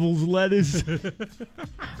devil's lettuce.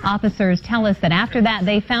 Officers tell us that after that,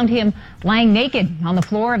 they found him lying naked on the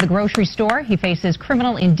floor of the grocery store. He faces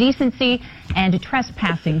criminal indecency and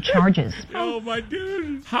trespassing charges. Oh, my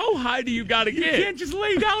dude. How high do you got to get? You can't just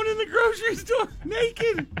lay down in the grocery store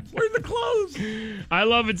naked. Where's the clothes? I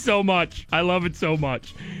love it so much.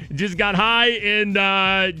 Just got high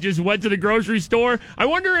and just went to the grocery store. I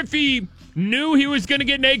wonder if he knew he was going to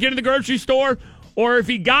get naked in the grocery store, or if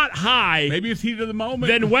he got high. Maybe it's heat of the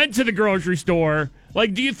moment. Then went to the grocery store.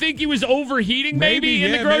 Like, do you think he was overheating maybe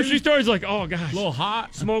in the grocery store? He's like, oh, gosh. A little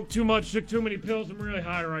hot. Smoked too much, took too many pills. I'm really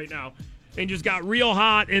high right now. And just got real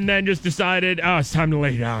hot and then just decided, oh, it's time to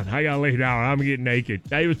lay down. I got to lay down. I'm getting naked.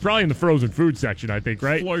 He was probably in the frozen food section, I think,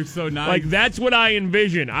 right? Floor's so nice. Like, that's what I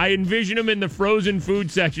envision. I envision him in the frozen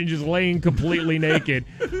food section just laying completely naked.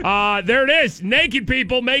 There it is. Naked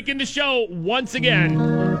people making the show once again.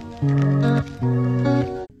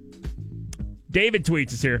 David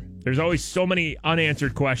tweets us here. There's always so many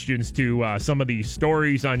unanswered questions to some of these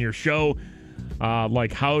stories on your show.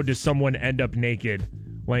 Like, how does someone end up naked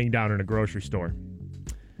laying down in a grocery store?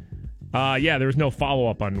 Yeah, there was no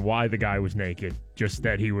follow-up on why the guy was naked. Just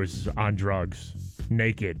that he was on drugs,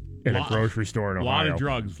 naked, in a grocery store in Ohio. A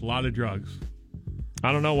lot of drugs.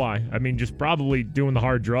 I don't know why. I mean, just probably doing the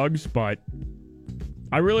hard drugs, but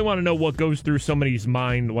I really want to know what goes through somebody's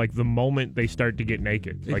mind, like, the moment they start to get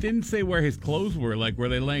naked. It didn't say where his clothes were. Like, were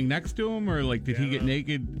they laying next to him, or, like, did he get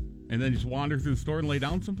naked and then just wander through the store and lay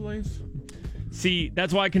down someplace? See,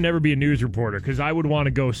 that's why I can never be a news reporter, because I would want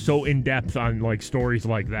to go so in-depth on, like, stories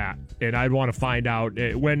like that. And I'd want to find out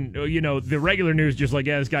when, the regular news just like,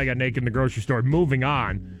 yeah, this guy got naked in the grocery store. Moving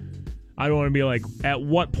on. I don't want to be like, at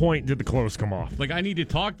what point did the clothes come off? Like, I need to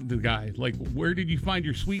talk to the guy. Like, where did you find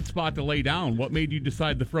your sweet spot to lay down? What made you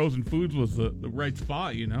decide the frozen foods was the right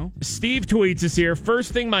spot, Steve tweets us here.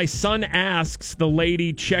 First thing my son asks the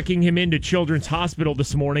lady checking him into Children's Hospital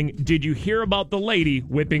this morning, did you hear about the lady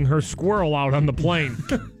whipping her squirrel out on the plane?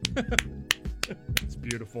 It's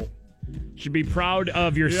beautiful. Should be proud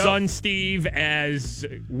of your son, Steve, as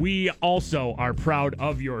we also are proud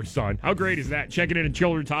of your son. How great is that? Checking in a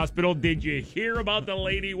Children's Hospital. Did you hear about the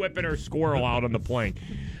lady whipping her squirrel out on the plane?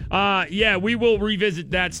 Yeah, we will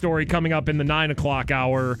revisit that story coming up in the 9 o'clock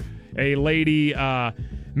hour. A lady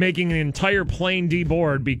making an entire plane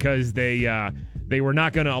deboard because they were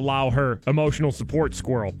not going to allow her emotional support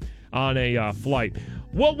squirrel on a flight.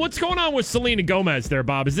 What's going on with Selena Gomez there,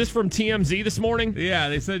 Bob? Is this from TMZ this morning? Yeah,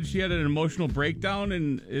 they said she had an emotional breakdown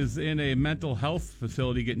and is in a mental health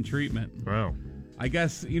facility getting treatment. Wow. I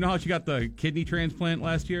guess, you know how she got the kidney transplant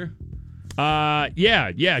last year?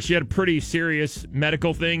 Yeah. She had a pretty serious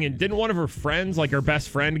medical thing, and didn't one of her friends, like her best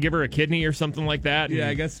friend, give her a kidney or something like that? Yeah,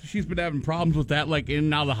 I guess she's been having problems with that, like in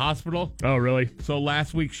and out of the hospital. Oh, really? So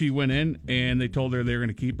last week she went in, and they told her they were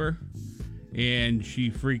going to keep her. And she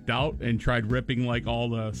freaked out and tried ripping, like, all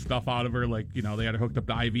the stuff out of her. Like, they had her hooked up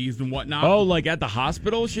to IVs and whatnot. Oh, like at the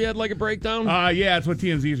hospital she had, like, a breakdown? Yeah, that's what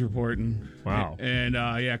TMZ's reporting. Wow. And,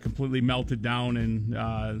 completely melted down.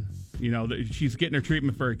 And, she's getting her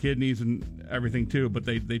treatment for her kidneys and everything, too. But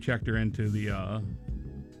they checked her into the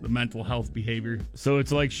mental health behavior. So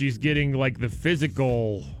it's like she's getting, like, the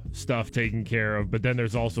physical stuff taken care of. But then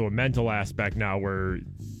there's also a mental aspect now where,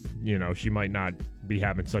 she might not be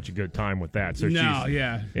having such a good time with that. So she's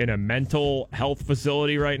in a mental health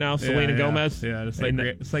facility right now, Selena Gomez? Yeah,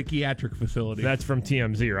 the psychiatric facility. That's from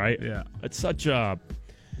TMZ, right? Yeah. It's such a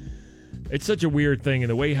weird thing, and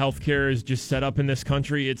the way healthcare is just set up in this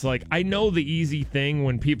country, it's like, I know the easy thing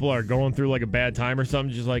when people are going through like a bad time or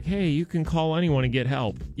something, just like, hey, you can call anyone and get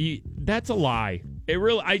help. That's a lie. It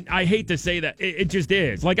really, I hate to say that. It just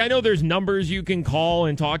is. Like, I know there's numbers you can call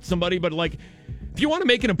and talk to somebody, but like, if you want to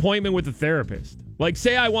make an appointment with a therapist, like,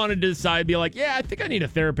 say I wanted to decide, be like, yeah, I think I need a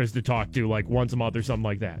therapist to talk to, like, once a month or something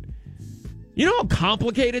like that. You know how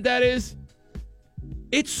complicated that is?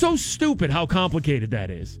 It's so stupid how complicated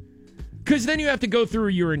that is. Because then you have to go through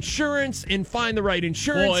your insurance and find the right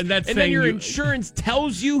insurance. Well, and then your insurance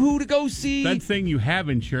tells you who to go see. That's saying you have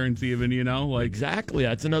insurance even, like. Exactly.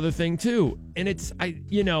 That's another thing, too. And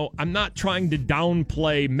I'm not trying to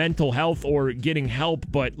downplay mental health or getting help,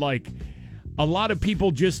 but, like, a lot of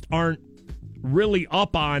people just aren't really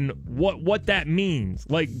up on what that means.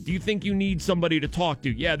 Like, do you think you need somebody to talk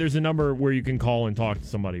to? Yeah, there's a number where you can call and talk to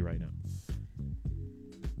somebody right now.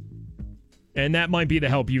 And that might be the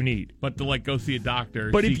help you need. But to, like, go see a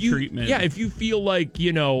doctor, but seek treatment. Yeah, if you feel like,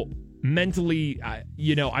 mentally, I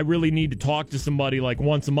really need to talk to somebody, like,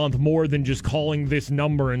 once a month more than just calling this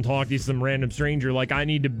number and talking to some random stranger. Like, I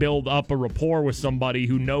need to build up a rapport with somebody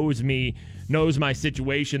who knows me, knows my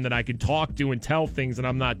situation, that I can talk to and tell things, and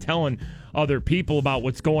I'm not telling other people about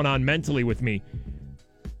what's going on mentally with me.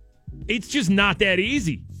 It's just not that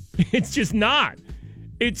easy. It's just not.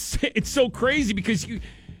 It's so crazy because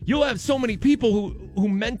you'll have so many people who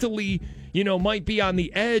mentally, might be on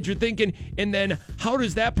the edge or thinking, and then how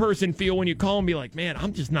does that person feel when you call and be like, man,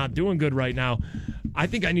 I'm just not doing good right now. I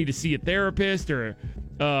think I need to see a therapist or,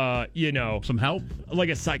 some help, like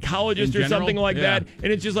a psychologist or something like that.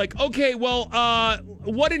 And it's just like, okay, well,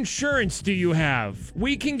 what insurance do you have?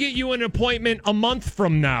 We can get you an appointment a month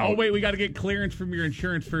from now. Oh, wait, we got to get clearance from your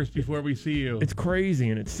insurance first before we see you. It's crazy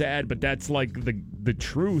and it's sad, but that's like the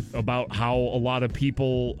truth about how a lot of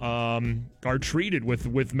people are treated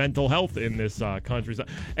with mental health in this country. So,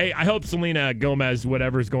 hey, I hope Selena Gomez,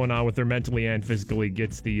 whatever's going on with her mentally and physically,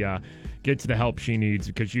 gets the help she needs,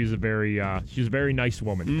 because she's a very nice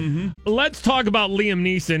woman. Mm-hmm. Let's talk about Liam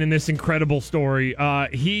Neeson in this incredible story.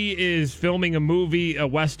 He is filming a movie, a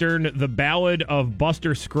Western, The Ballad of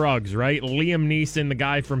Buster Scruggs, right? Liam Neeson, the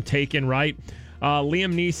guy from Taken, right?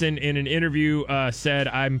 Liam Neeson, in an interview, said,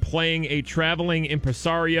 I'm playing a traveling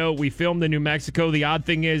impresario. We filmed in New Mexico. The odd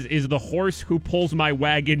thing is the horse who pulls my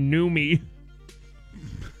wagon knew me.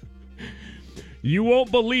 You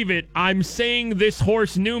won't believe it. I'm saying this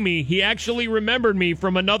horse knew me. He actually remembered me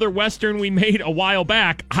from another Western we made a while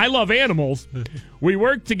back. I love animals. We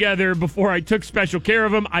worked together before I took special care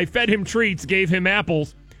of him. I fed him treats, gave him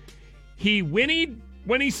apples. He whinnied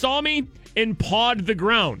when he saw me and pawed the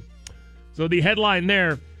ground. So the headline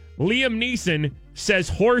there, Liam Neeson says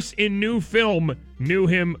horse in new film knew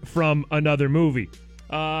him from another movie.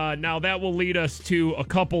 Now, that will lead us to a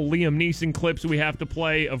couple Liam Neeson clips we have to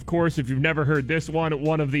play. Of course, if you've never heard this one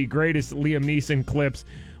of the greatest Liam Neeson clips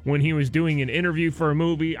when he was doing an interview for a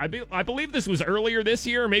movie. I believe this was earlier this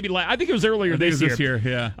year, or maybe I think it was earlier this year.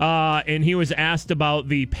 Yeah. And he was asked about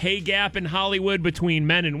the pay gap in Hollywood between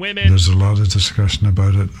men and women. There's a lot of discussion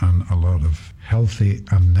about it and a lot of healthy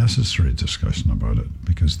and necessary discussion about it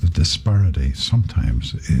because the disparity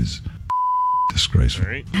sometimes is disgraceful.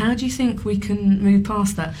 Right. How do you think we can move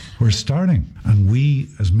past that? We're starting, and we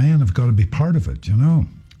as men have got to be part of it, you know.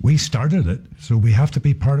 We started it, so we have to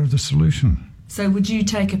be part of the solution. So would you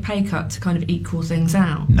take a pay cut to kind of equal things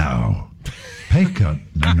out? No. Pay cut?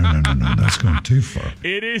 No. That's going too far.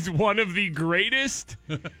 It is one of the greatest...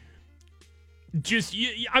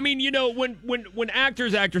 when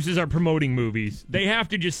actors, actresses are promoting movies, they have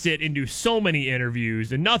to just sit and do so many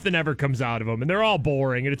interviews and nothing ever comes out of them and they're all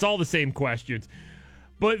boring and it's all the same questions.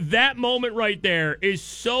 But that moment right there is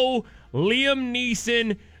so Liam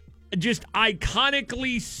Neeson, just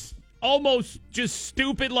iconically almost just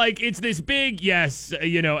stupid. Like, it's this big, yes,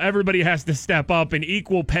 everybody has to step up and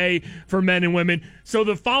equal pay for men and women. So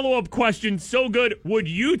the follow-up question, so good, would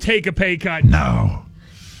you take a pay cut? No.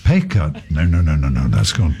 Pay cut? No.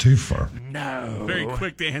 That's going too far. No. Very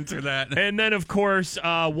quick to answer that. And then, of course,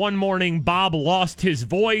 one morning, Bob lost his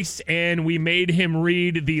voice, and we made him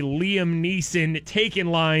read the Liam Neeson Taken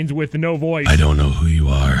lines with no voice. I don't know who you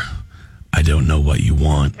are. I don't know what you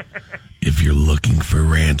want. If you're looking for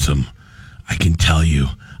ransom, I can tell you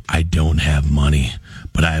I don't have money,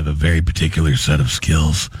 but I have a very particular set of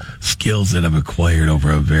skills that I've acquired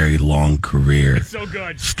over a very long career. It's so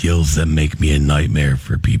good. Skills that make me a nightmare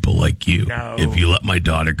for people like you. No. If you let my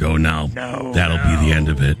daughter go now, that'll be the end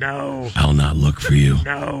of it. No. I'll not look for you.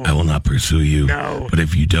 No. I will not pursue you. No. But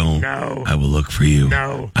if you don't, I will look for you.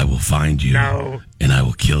 No. I will find you. No. And I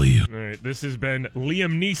will kill you. All right, this has been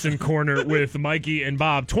Liam Neeson Corner with Mikey and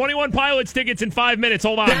Bob. 21 Pilots tickets in 5 minutes.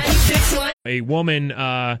 Hold on. A woman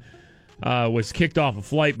was kicked off a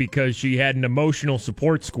flight because she had an emotional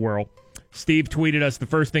support squirrel. Steve tweeted us, the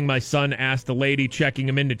first thing my son asked the lady checking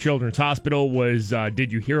him into Children's Hospital was,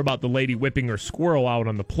 did you hear about the lady whipping her squirrel out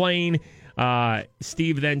on the plane?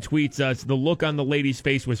 Steve then tweets us, the look on the lady's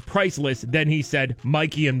face was priceless. Then he said,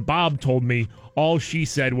 Mikey and Bob told me. All she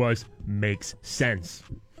said was, makes sense.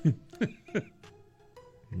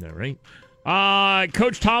 All right.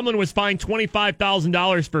 Coach Tomlin was fined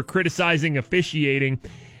 $25,000 for criticizing officiating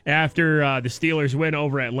after the Steelers win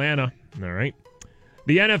over Atlanta. All right.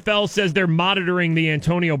 The NFL says they're monitoring the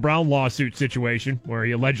Antonio Brown lawsuit situation where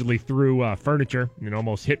he allegedly threw furniture and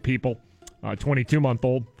almost hit people.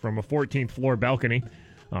 22-month-old from a 14th floor balcony.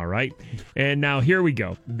 All right. And now here we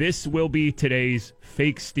go. This will be today's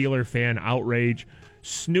fake Steeler fan outrage.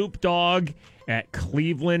 Snoop Dogg at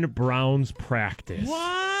Cleveland Browns practice.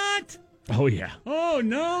 What? Oh, yeah. Oh,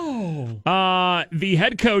 no. The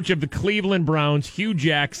head coach of the Cleveland Browns, Hugh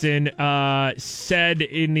Jackson, said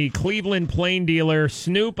in the Cleveland Plain Dealer,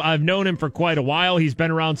 Snoop, I've known him for quite a while. He's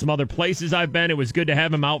been around some other places I've been. It was good to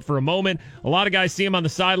have him out for a moment. A lot of guys see him on the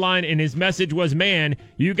sideline, and his message was, man,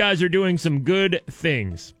 you guys are doing some good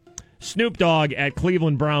things. Snoop Dogg at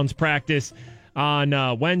Cleveland Browns practice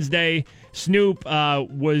on Wednesday. Snoop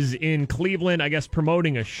was in Cleveland, I guess,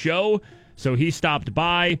 promoting a show, so he stopped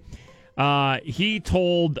by. He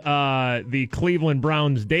told the Cleveland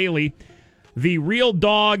Browns Daily, the real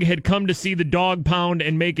dog had come to see the dog pound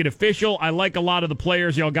and make it official. I like a lot of the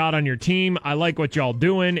players y'all got on your team. I like what y'all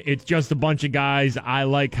doing. It's just a bunch of guys. I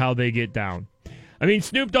like how they get down. I mean,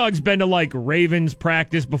 Snoop Dogg's been to, like, Ravens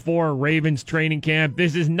practice before, Ravens training camp.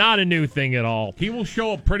 This is not a new thing at all. He will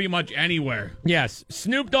show up pretty much anywhere. Yes,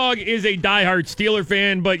 Snoop Dogg is a diehard Steeler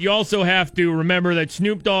fan, but you also have to remember that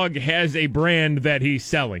Snoop Dogg has a brand that he's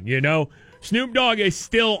selling, you know? Snoop Dogg is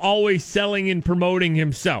still always selling and promoting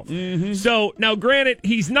himself. Mm-hmm. So, now granted,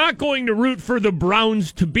 he's not going to root for the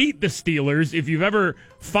Browns to beat the Steelers. If you've ever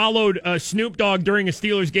followed Snoop Dogg during a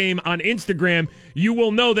Steelers game on Instagram, you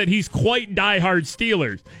will know that he's quite diehard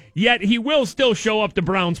Steelers. Yet he will still show up to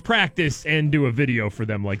Browns practice and do a video for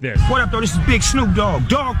them like this. What up, though? This is Big Snoop Dogg.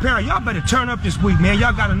 Dog Pound, y'all better turn up this week, man.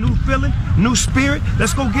 Y'all got a new feeling, new spirit.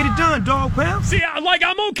 Let's go get it done, Dog Pound. See, like,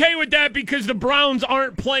 I'm okay with that because the Browns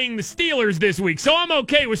aren't playing the Steelers this week, so I'm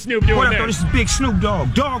okay with Snoop doing that. What up, though? This is Big Snoop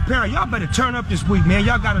Dogg. Dog Pound, y'all better turn up this week, man.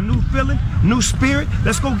 Y'all got a new feeling, new spirit.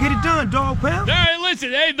 Let's go get it done, Dog Pound. All right, listen,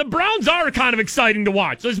 hey, the Browns are kind of exciting to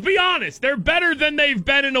watch. Let's be honest. They're better than they've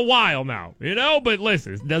been in a while now, you know? But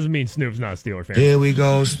listen, it doesn't mean Snoop's not a Steeler fan. Here we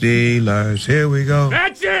go, Steelers. Here we go.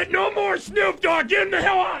 That's it. No more Snoop Dogg. Get him the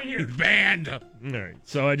hell out of here. Banned. All right.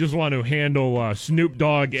 So I just want to handle Snoop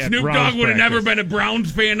Dogg at Snoop Browns Dogg would have practice. never been a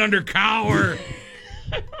Browns fan under Cowher.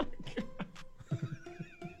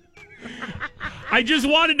 I just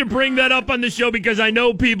wanted to bring that up on the show because I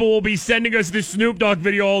know people will be sending us this Snoop Dogg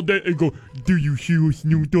video all day and go, do you see what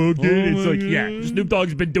Snoop Dogg did? It's like, yeah, Snoop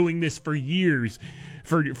Dogg's been doing this for years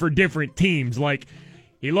for different teams. Like,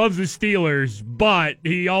 he loves the Steelers, but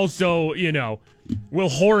he also, you know, will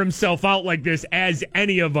whore himself out like this as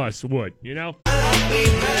any of us would, you know?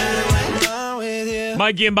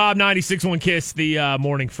 Mikey and Bob, 96.1 KISS, the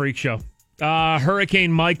Morning Freak Show.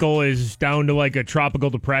 Hurricane Michael is down to like a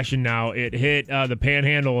tropical depression now. It hit the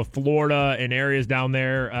panhandle of Florida and areas down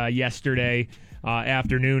there yesterday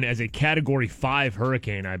afternoon as a Category 5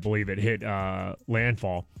 hurricane, I believe it hit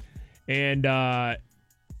landfall. And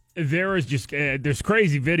there is just there's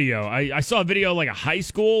crazy video. I saw a video like a high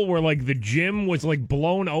school where like the gym was like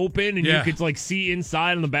blown open and you could like see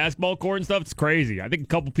inside on the basketball court and stuff. It's crazy. I think a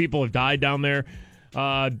couple people have died down there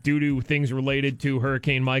due to things related to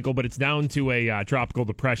Hurricane Michael, but it's down to a tropical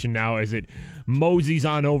depression now as it moseys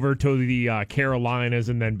on over to the Carolinas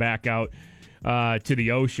and then back out to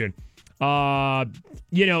the ocean.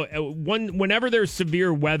 You know, whenever there's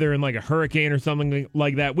severe weather and like a hurricane or something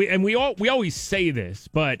like that, we always say this,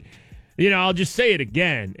 but you know, I'll just say it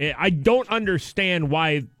again. I don't understand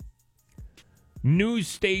why news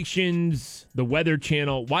stations, the Weather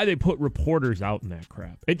Channel, why they put reporters out in that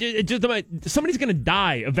crap. It just somebody's going to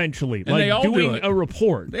die eventually. And like they all doing do it. A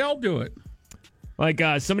report. They all do it. Like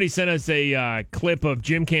somebody sent us a clip of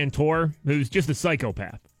Jim Cantor, who's just a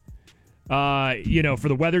psychopath. You know, for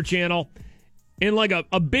the Weather Channel. And like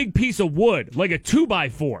a big piece of wood, like a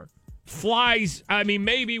 2x4, flies, I mean,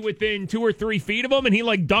 maybe within 2 or 3 feet of him, and he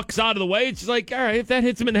like ducks out of the way. It's just like, all right, if that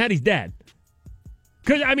hits him in the head, he's dead.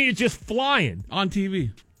 Because, I mean, it's just flying. On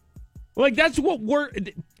TV. Like, that's what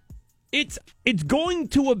it's going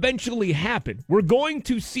to eventually happen. We're going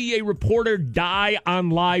to see a reporter die on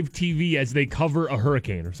live TV as they cover a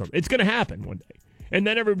hurricane or something. It's going to happen one day. And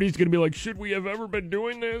then everybody's going to be like, should we have ever been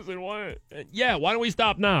doing this? And why? Yeah, why don't we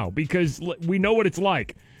stop now? Because we know what it's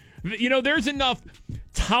like. You know, there's enough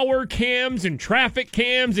tower cams and traffic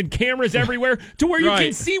cams and cameras everywhere to where you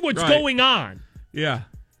can see what's going on. Yeah.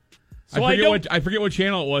 So I forget what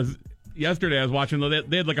channel it was. Yesterday I was watching,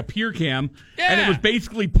 they had like a pier cam, and it was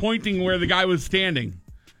basically pointing where the guy was standing.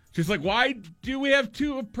 Just like, why do we have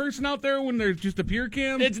a person out there when there's just a pier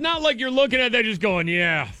cam? It's not like you're looking at that just going,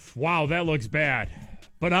 yeah, wow, that looks bad.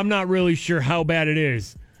 But I'm not really sure how bad it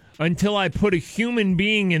is until I put a human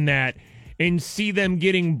being in that and see them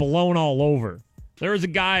getting blown all over. There was a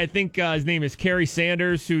guy, I think his name is Kerry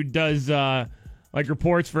Sanders, who does like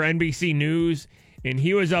reports for NBC News, and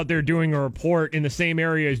he was out there doing a report in the same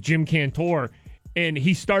area as Jim Cantor, and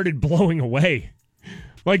he started blowing away.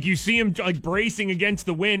 Like, you see him like bracing against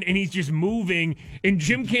the wind, and he's just moving, and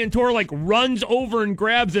Jim Cantor like runs over and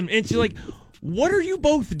grabs him, and it's like, what are you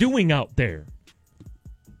both doing out there?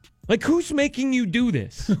 Like, who's making you do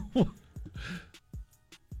this?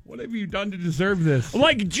 What have you done to deserve this?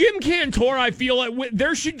 Like, Jim Cantor, I feel like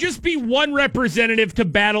there should just be one representative to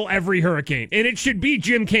battle every hurricane, and it should be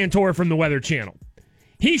Jim Cantor from the Weather Channel.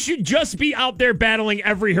 He should just be out there battling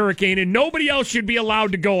every hurricane, and nobody else should be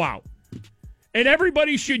allowed to go out. And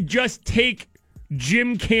everybody should just take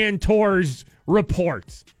Jim Cantor's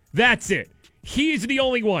reports. That's it. He's the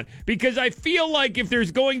only one. Because I feel like if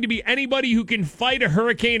there's going to be anybody who can fight a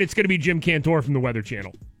hurricane, it's going to be Jim Cantor from the Weather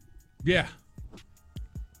Channel. Yeah.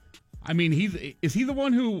 I mean, is he the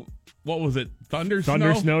one who, what was it, Thunder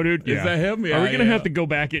Snow, dude? Is that him? Yeah, Are we going to have to go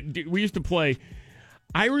back? We used to play.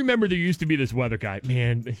 I remember there used to be this weather guy.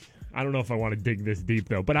 Man, I don't know if I want to dig this deep,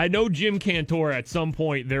 though. But I know Jim Cantor, at some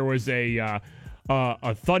point, there was a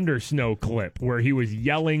Thunder Snow clip where he was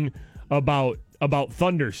yelling about about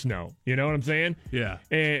thunder snow. You know what I'm saying? Yeah.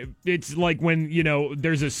 It's like when,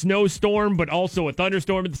 there's a snowstorm, but also a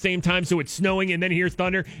thunderstorm at the same time, so it's snowing, and then here's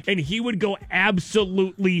thunder, and he would go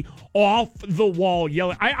absolutely off the wall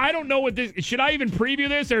yelling. I don't know what this... Should I even preview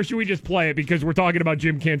this, or should we just play it because we're talking about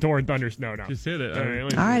Jim Cantor and thunder snow now? Just hit it.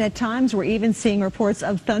 All right, at times we're even seeing reports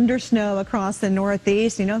of thunder snow across the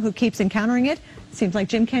Northeast. You know who keeps encountering it? Seems like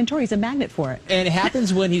Jim Cantor. He's a magnet for it. And it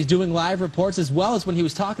happens when he's doing live reports as well as when he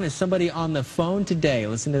was talking to somebody on the phone today.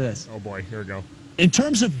 Listen to this. Oh, boy. Here we go. In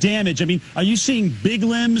terms of damage, I mean, are you seeing big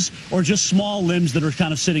limbs or just small limbs that are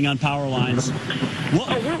kind of sitting on power lines?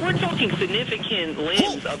 We're talking significant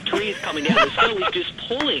limbs of trees coming down. The snow is just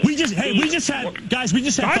pulling. We just had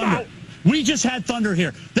thunder. We just had thunder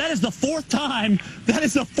here. That is the fourth time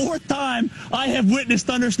I have witnessed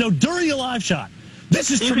thunder snow during a live shot.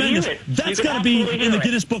 This is tremendous. That's got to be in the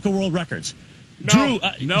Guinness Book of World Records. No,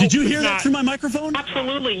 Drew, did you hear that through my microphone?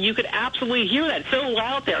 Absolutely. You could absolutely hear that. It's so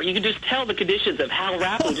loud there. You could just tell the conditions of how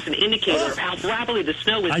rapidly, just an indicator of how rapidly the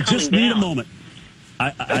snow is coming down. I just need a moment.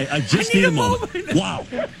 I just need a moment. Wow.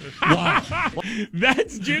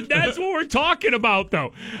 That's what we're talking about,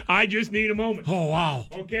 though. I just need a moment. Oh, wow.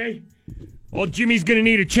 Okay. Well, Jimmy's going to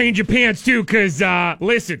need a change of pants, too, because,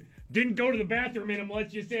 listen, didn't go to the bathroom in him.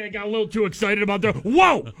 Let's just say I got a little too excited about the...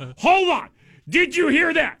 Whoa! Hold on! Did you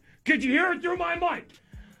hear that? Could you hear it through my mic?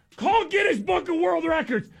 Call Guinness Book of World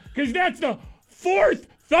Records, because that's the fourth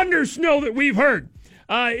thunder snow that we've heard.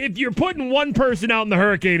 If you're putting one person out in the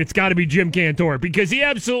hurricane, it's got to be Jim Cantor, because he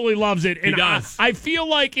absolutely loves it. And he does. I feel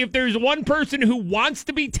like if there's one person who wants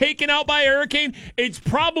to be taken out by a hurricane, it's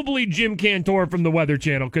probably Jim Cantor from the Weather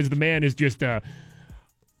Channel, because the man is just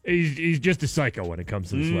he's just a psycho when it comes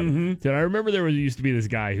to this weather. Did I remember there used to be this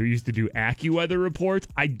guy who used to do AccuWeather reports?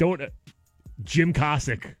 Jim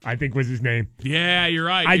Cosick, I think was his name. Yeah, you're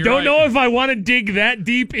right. I don't know if I want to dig that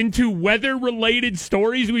deep into weather-related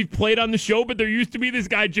stories we've played on the show, but there used to be this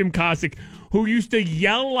guy, Jim Cosick, who used to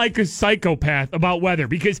yell like a psychopath about weather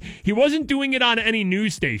because he wasn't doing it on any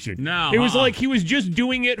news station. No. It was like he was just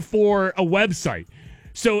doing it for a website.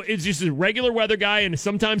 So it's just a regular weather guy, and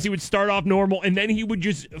sometimes he would start off normal, and then he would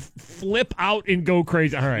just flip out and go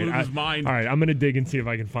crazy. All right, Lose his mind. All right, I'm gonna dig and see if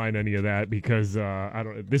I can find any of that because I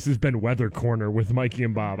don't. This has been Weather Corner with Mikey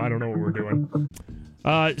and Bob. I don't know what we're doing.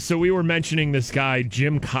 So we were mentioning this guy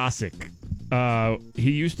Jim Cosick.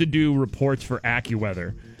 He used to do reports for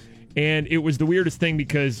AccuWeather, and it was the weirdest thing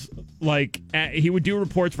because he would do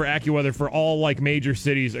reports for AccuWeather for all major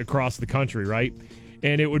cities across the country, right?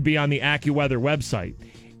 And it would be on the AccuWeather website.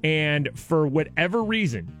 And for whatever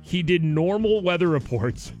reason, he did normal weather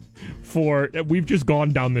reports we've just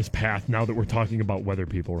gone down this path now that we're talking about weather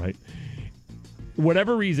people, right?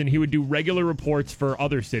 Whatever reason, he would do regular reports for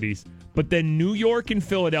other cities. But then New York and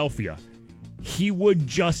Philadelphia, he would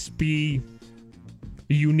just be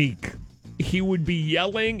unique. He would be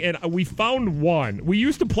yelling, and we found one. We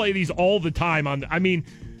used to play these all the time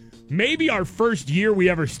maybe our first year we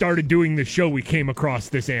ever started doing the show, we came across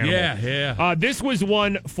this animal. Yeah. This was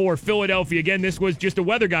one for Philadelphia. Again, this was just a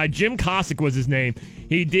weather guy. Jim Cosick was his name.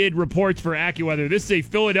 He did reports for AccuWeather. This is a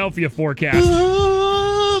Philadelphia forecast.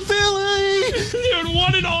 Oh, Philly! Dude,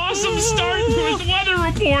 what an awesome start to his weather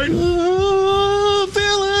report. Oh,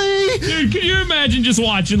 Philly! Dude, can you imagine just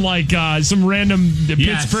watching some random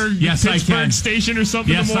Pittsburgh station or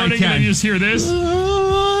something in the morning and then you just hear this?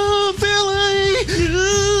 Oh, Philly!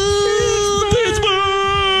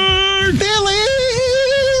 Philly,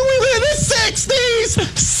 we were in the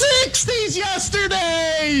 60s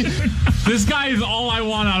yesterday. This guy is all I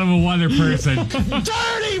want out of a weather person.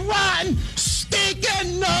 Dirty, rotten,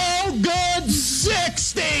 stinking, no good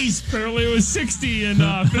 60s. Apparently it was 60 in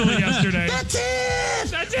Philly yesterday. That's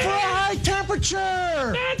it. That's it. For a high temperature.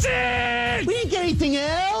 That's it. We didn't get anything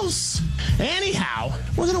else. Anyhow,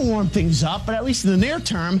 we're going to warm things up, but at least in the near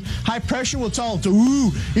term, high pressure will tell it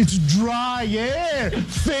to, it's dry air.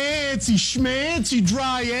 Fancy schmancy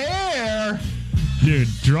dry air. Dude,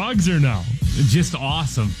 drugs or no? Just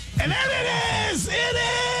awesome. And then it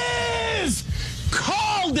is!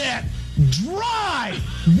 Called it! Dry!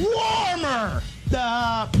 Warmer!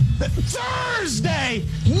 Thursday!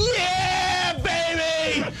 Yeah,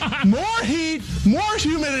 baby! More heat, more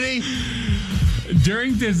humidity.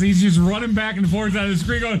 During this, he's just running back and forth on the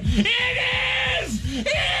screen going, It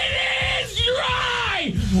is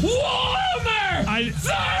dry! Warmer!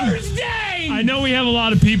 Thursday! I know we have a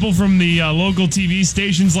lot of people from the local TV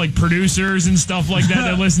stations, like producers and stuff like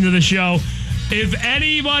that listen to the show. If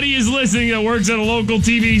anybody is listening that works at a local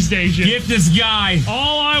TV station, get this guy.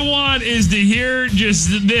 All I want is to hear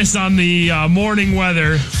just this on the morning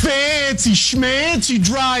weather. Fancy schmancy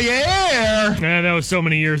dry air. That was so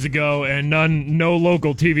many years ago, and no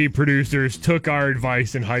local TV producers took our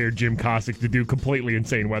advice and hired Jim Cossack to do completely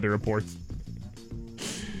insane weather reports.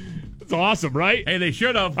 It's awesome, right? Hey, they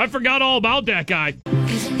should have. I forgot all about that guy.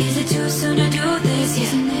 Is it too soon to do this?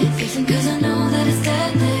 Isn't it? Isn't 'cause I know that it's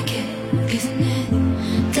delicate. Isn't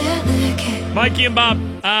it delicate? Mikey and Bob,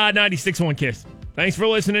 96.1 Kiss. Thanks for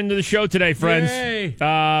listening to the show today, friends. Yay.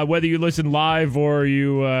 Whether you listen live or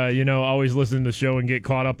you always listen to the show and get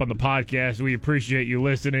caught up on the podcast, we appreciate you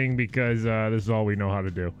listening because this is all we know how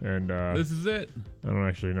to do. And this is it. I don't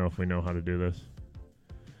actually know if we know how to do this.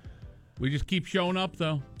 We just keep showing up,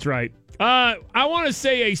 though. That's right. I want to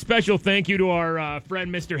say a special thank you to our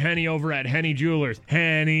friend Mr. Henny over at Henny Jewelers.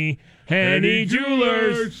 Henny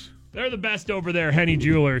Jewelers. They're the best over there, Henny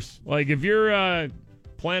Jewelers. Like, if you're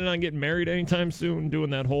planning on getting married anytime soon,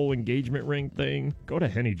 doing that whole engagement ring thing, go to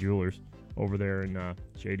Henny Jewelers over there in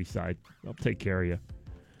Shady Side. They'll take care of you.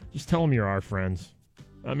 Just tell them you're our friends.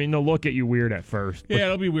 I mean, they'll look at you weird at first. Yeah,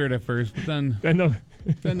 it'll be weird at first, but then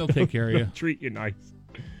they'll take care of you. Treat you nice.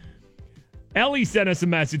 Ellie sent us a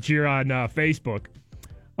message here on Facebook.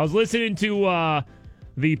 I was listening to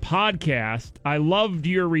the podcast. I loved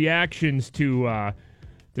your reactions to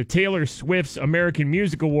the Taylor Swift's American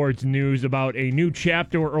Music Awards news about a new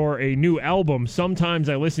chapter or a new album. Sometimes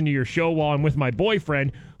I listen to your show while I'm with my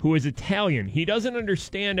boyfriend, who is Italian. He doesn't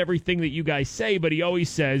understand everything that you guys say, but he always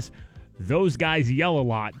says, those guys yell a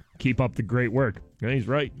lot. Keep up the great work. And he's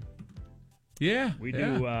right. Yeah. We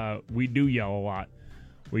do yell a lot.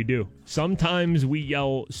 We do. Sometimes we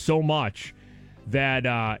yell so much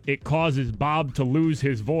that it causes Bob to lose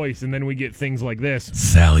his voice, and then we get things like this.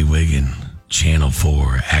 Sally Wiggin, Channel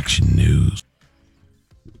 4 Action News.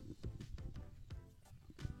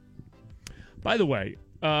 By the way,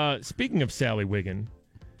 speaking of Sally Wiggin,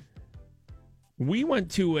 we went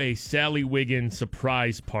to a Sally Wiggin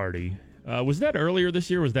surprise party. Was that earlier this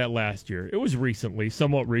year or was that last year? It was recently,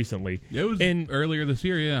 somewhat recently. It was earlier this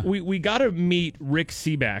year, yeah. We got to meet Rick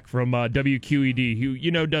Seaback from WQED,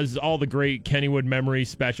 who, does all the great Kennywood Memory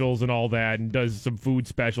specials and all that, and does some food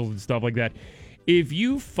specials and stuff like that. If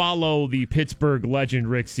you follow the Pittsburgh legend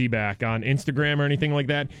Rick Seaback on Instagram or anything like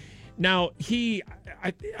that, now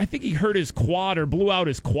I think he hurt his quad or blew out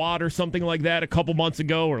his quad or something like that a couple months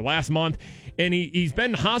ago or last month, and he's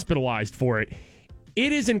been hospitalized for it.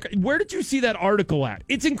 It is. Where did you see that article at?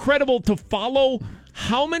 It's incredible to follow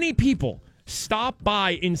how many people stop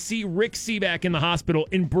by and see Rick Seaback in the hospital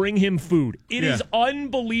and bring him food. It is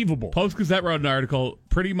unbelievable. Post-Gazette wrote an article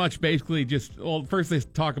pretty much basically just, first they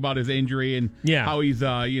talk about his injury and how he's,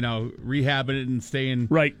 rehabbing it and staying.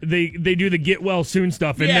 Right. They do the get well soon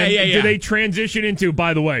stuff. And do they transition into,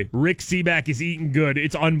 by the way, Rick Seaback is eating good.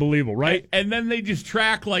 It's unbelievable, right? And then they just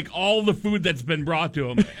track, all the food that's been brought to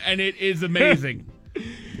him. And it is amazing.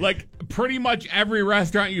 Pretty much every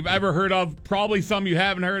restaurant you've ever heard of, probably some you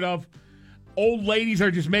haven't heard of. Old ladies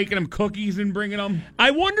are just making them cookies and bringing them.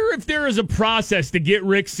 I wonder if there is a process to get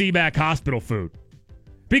Rick Seaback hospital food.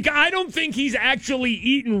 Because I don't think he's actually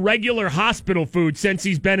eaten regular hospital food since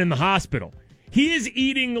he's been in the hospital. He is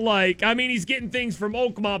eating he's getting things from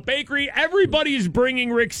Oakmont Bakery. Everybody is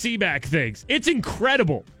bringing Rick Seaback things. It's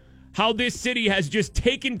incredible how this city has just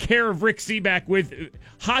taken care of Rick Seaback with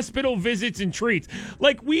hospital visits and treats.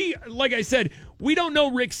 Like I said, we don't know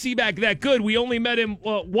Rick Seaback that good. We only met him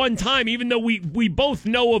one time, even though we both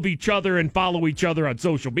know of each other and follow each other on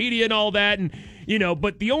social media and all that. And,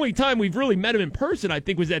 but the only time we've really met him in person, I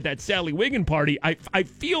think, was at that Sally Wiggin party. I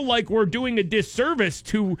feel like we're doing a disservice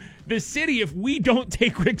to the city if we don't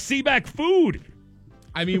take Rick Seaback food.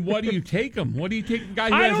 I mean, what do you take him? What do you take the guy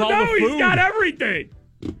who I has don't all know. the food? He's got everything.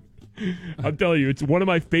 I'm telling you, it's one of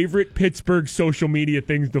my favorite Pittsburgh social media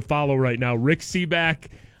things to follow right now. Rick Seaback,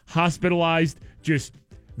 hospitalized, just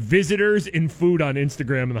visitors and food on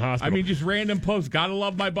Instagram in the hospital. I mean, just random posts. Gotta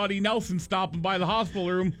love my buddy Nelson stopping by the hospital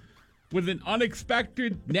room with an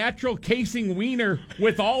unexpected natural casing wiener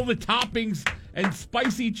with all the toppings and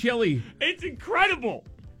spicy chili. It's incredible.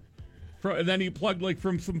 And then he plugged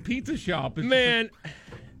from some pizza shop. Man,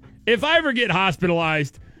 if I ever get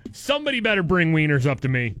hospitalized, somebody better bring wieners up to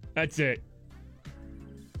me. That's it.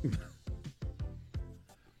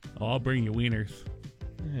 I'll bring you wieners.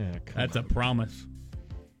 Yeah, that's a promise.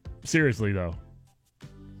 Seriously, though.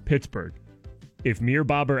 Pittsburgh. if me or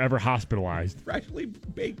Bob are ever hospitalized, Freshly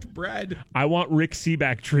baked bread. I want Rick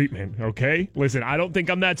Seaback treatment, okay? Listen, I don't think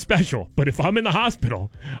I'm that special, but if I'm in the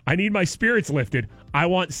hospital, I need my spirits lifted, I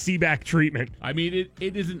want Seaback treatment. I mean,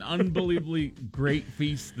 it is an unbelievably great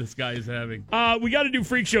feast this guy is having. We got to do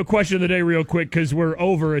Freak Show question of the day real quick because we're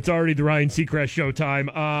over. It's already the Ryan Seacrest show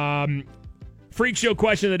time. Freak Show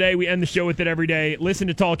question of the day. We end the show with it every day. Listen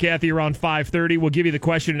to Tall Kathy around 5:30. We'll give you the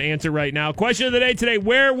question and answer right now. Question of the day today.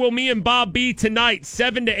 Where will me and Bob be tonight?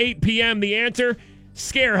 7 to 8 p.m. The answer,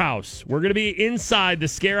 Scare House. We're going to be inside the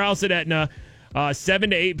Scare House at Etna.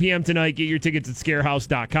 7 to 8 p.m. tonight. Get your tickets at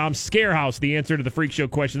scarehouse.com. Scare House, the answer to the Freak Show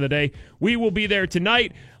question of the day. We will be there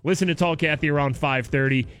tonight. Listen to Tall Kathy around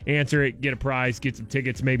 5:30. Answer it, get a prize, get some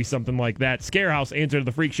tickets, maybe something like that. Scare House, answer to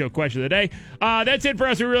the Freak Show question of the day. That's it for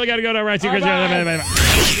us. We really got to go now. Right, KST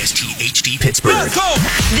HD Pittsburgh. Let's go!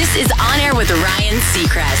 This is On Air with Ryan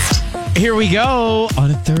Seacrest. Here we go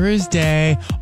on a Thursday.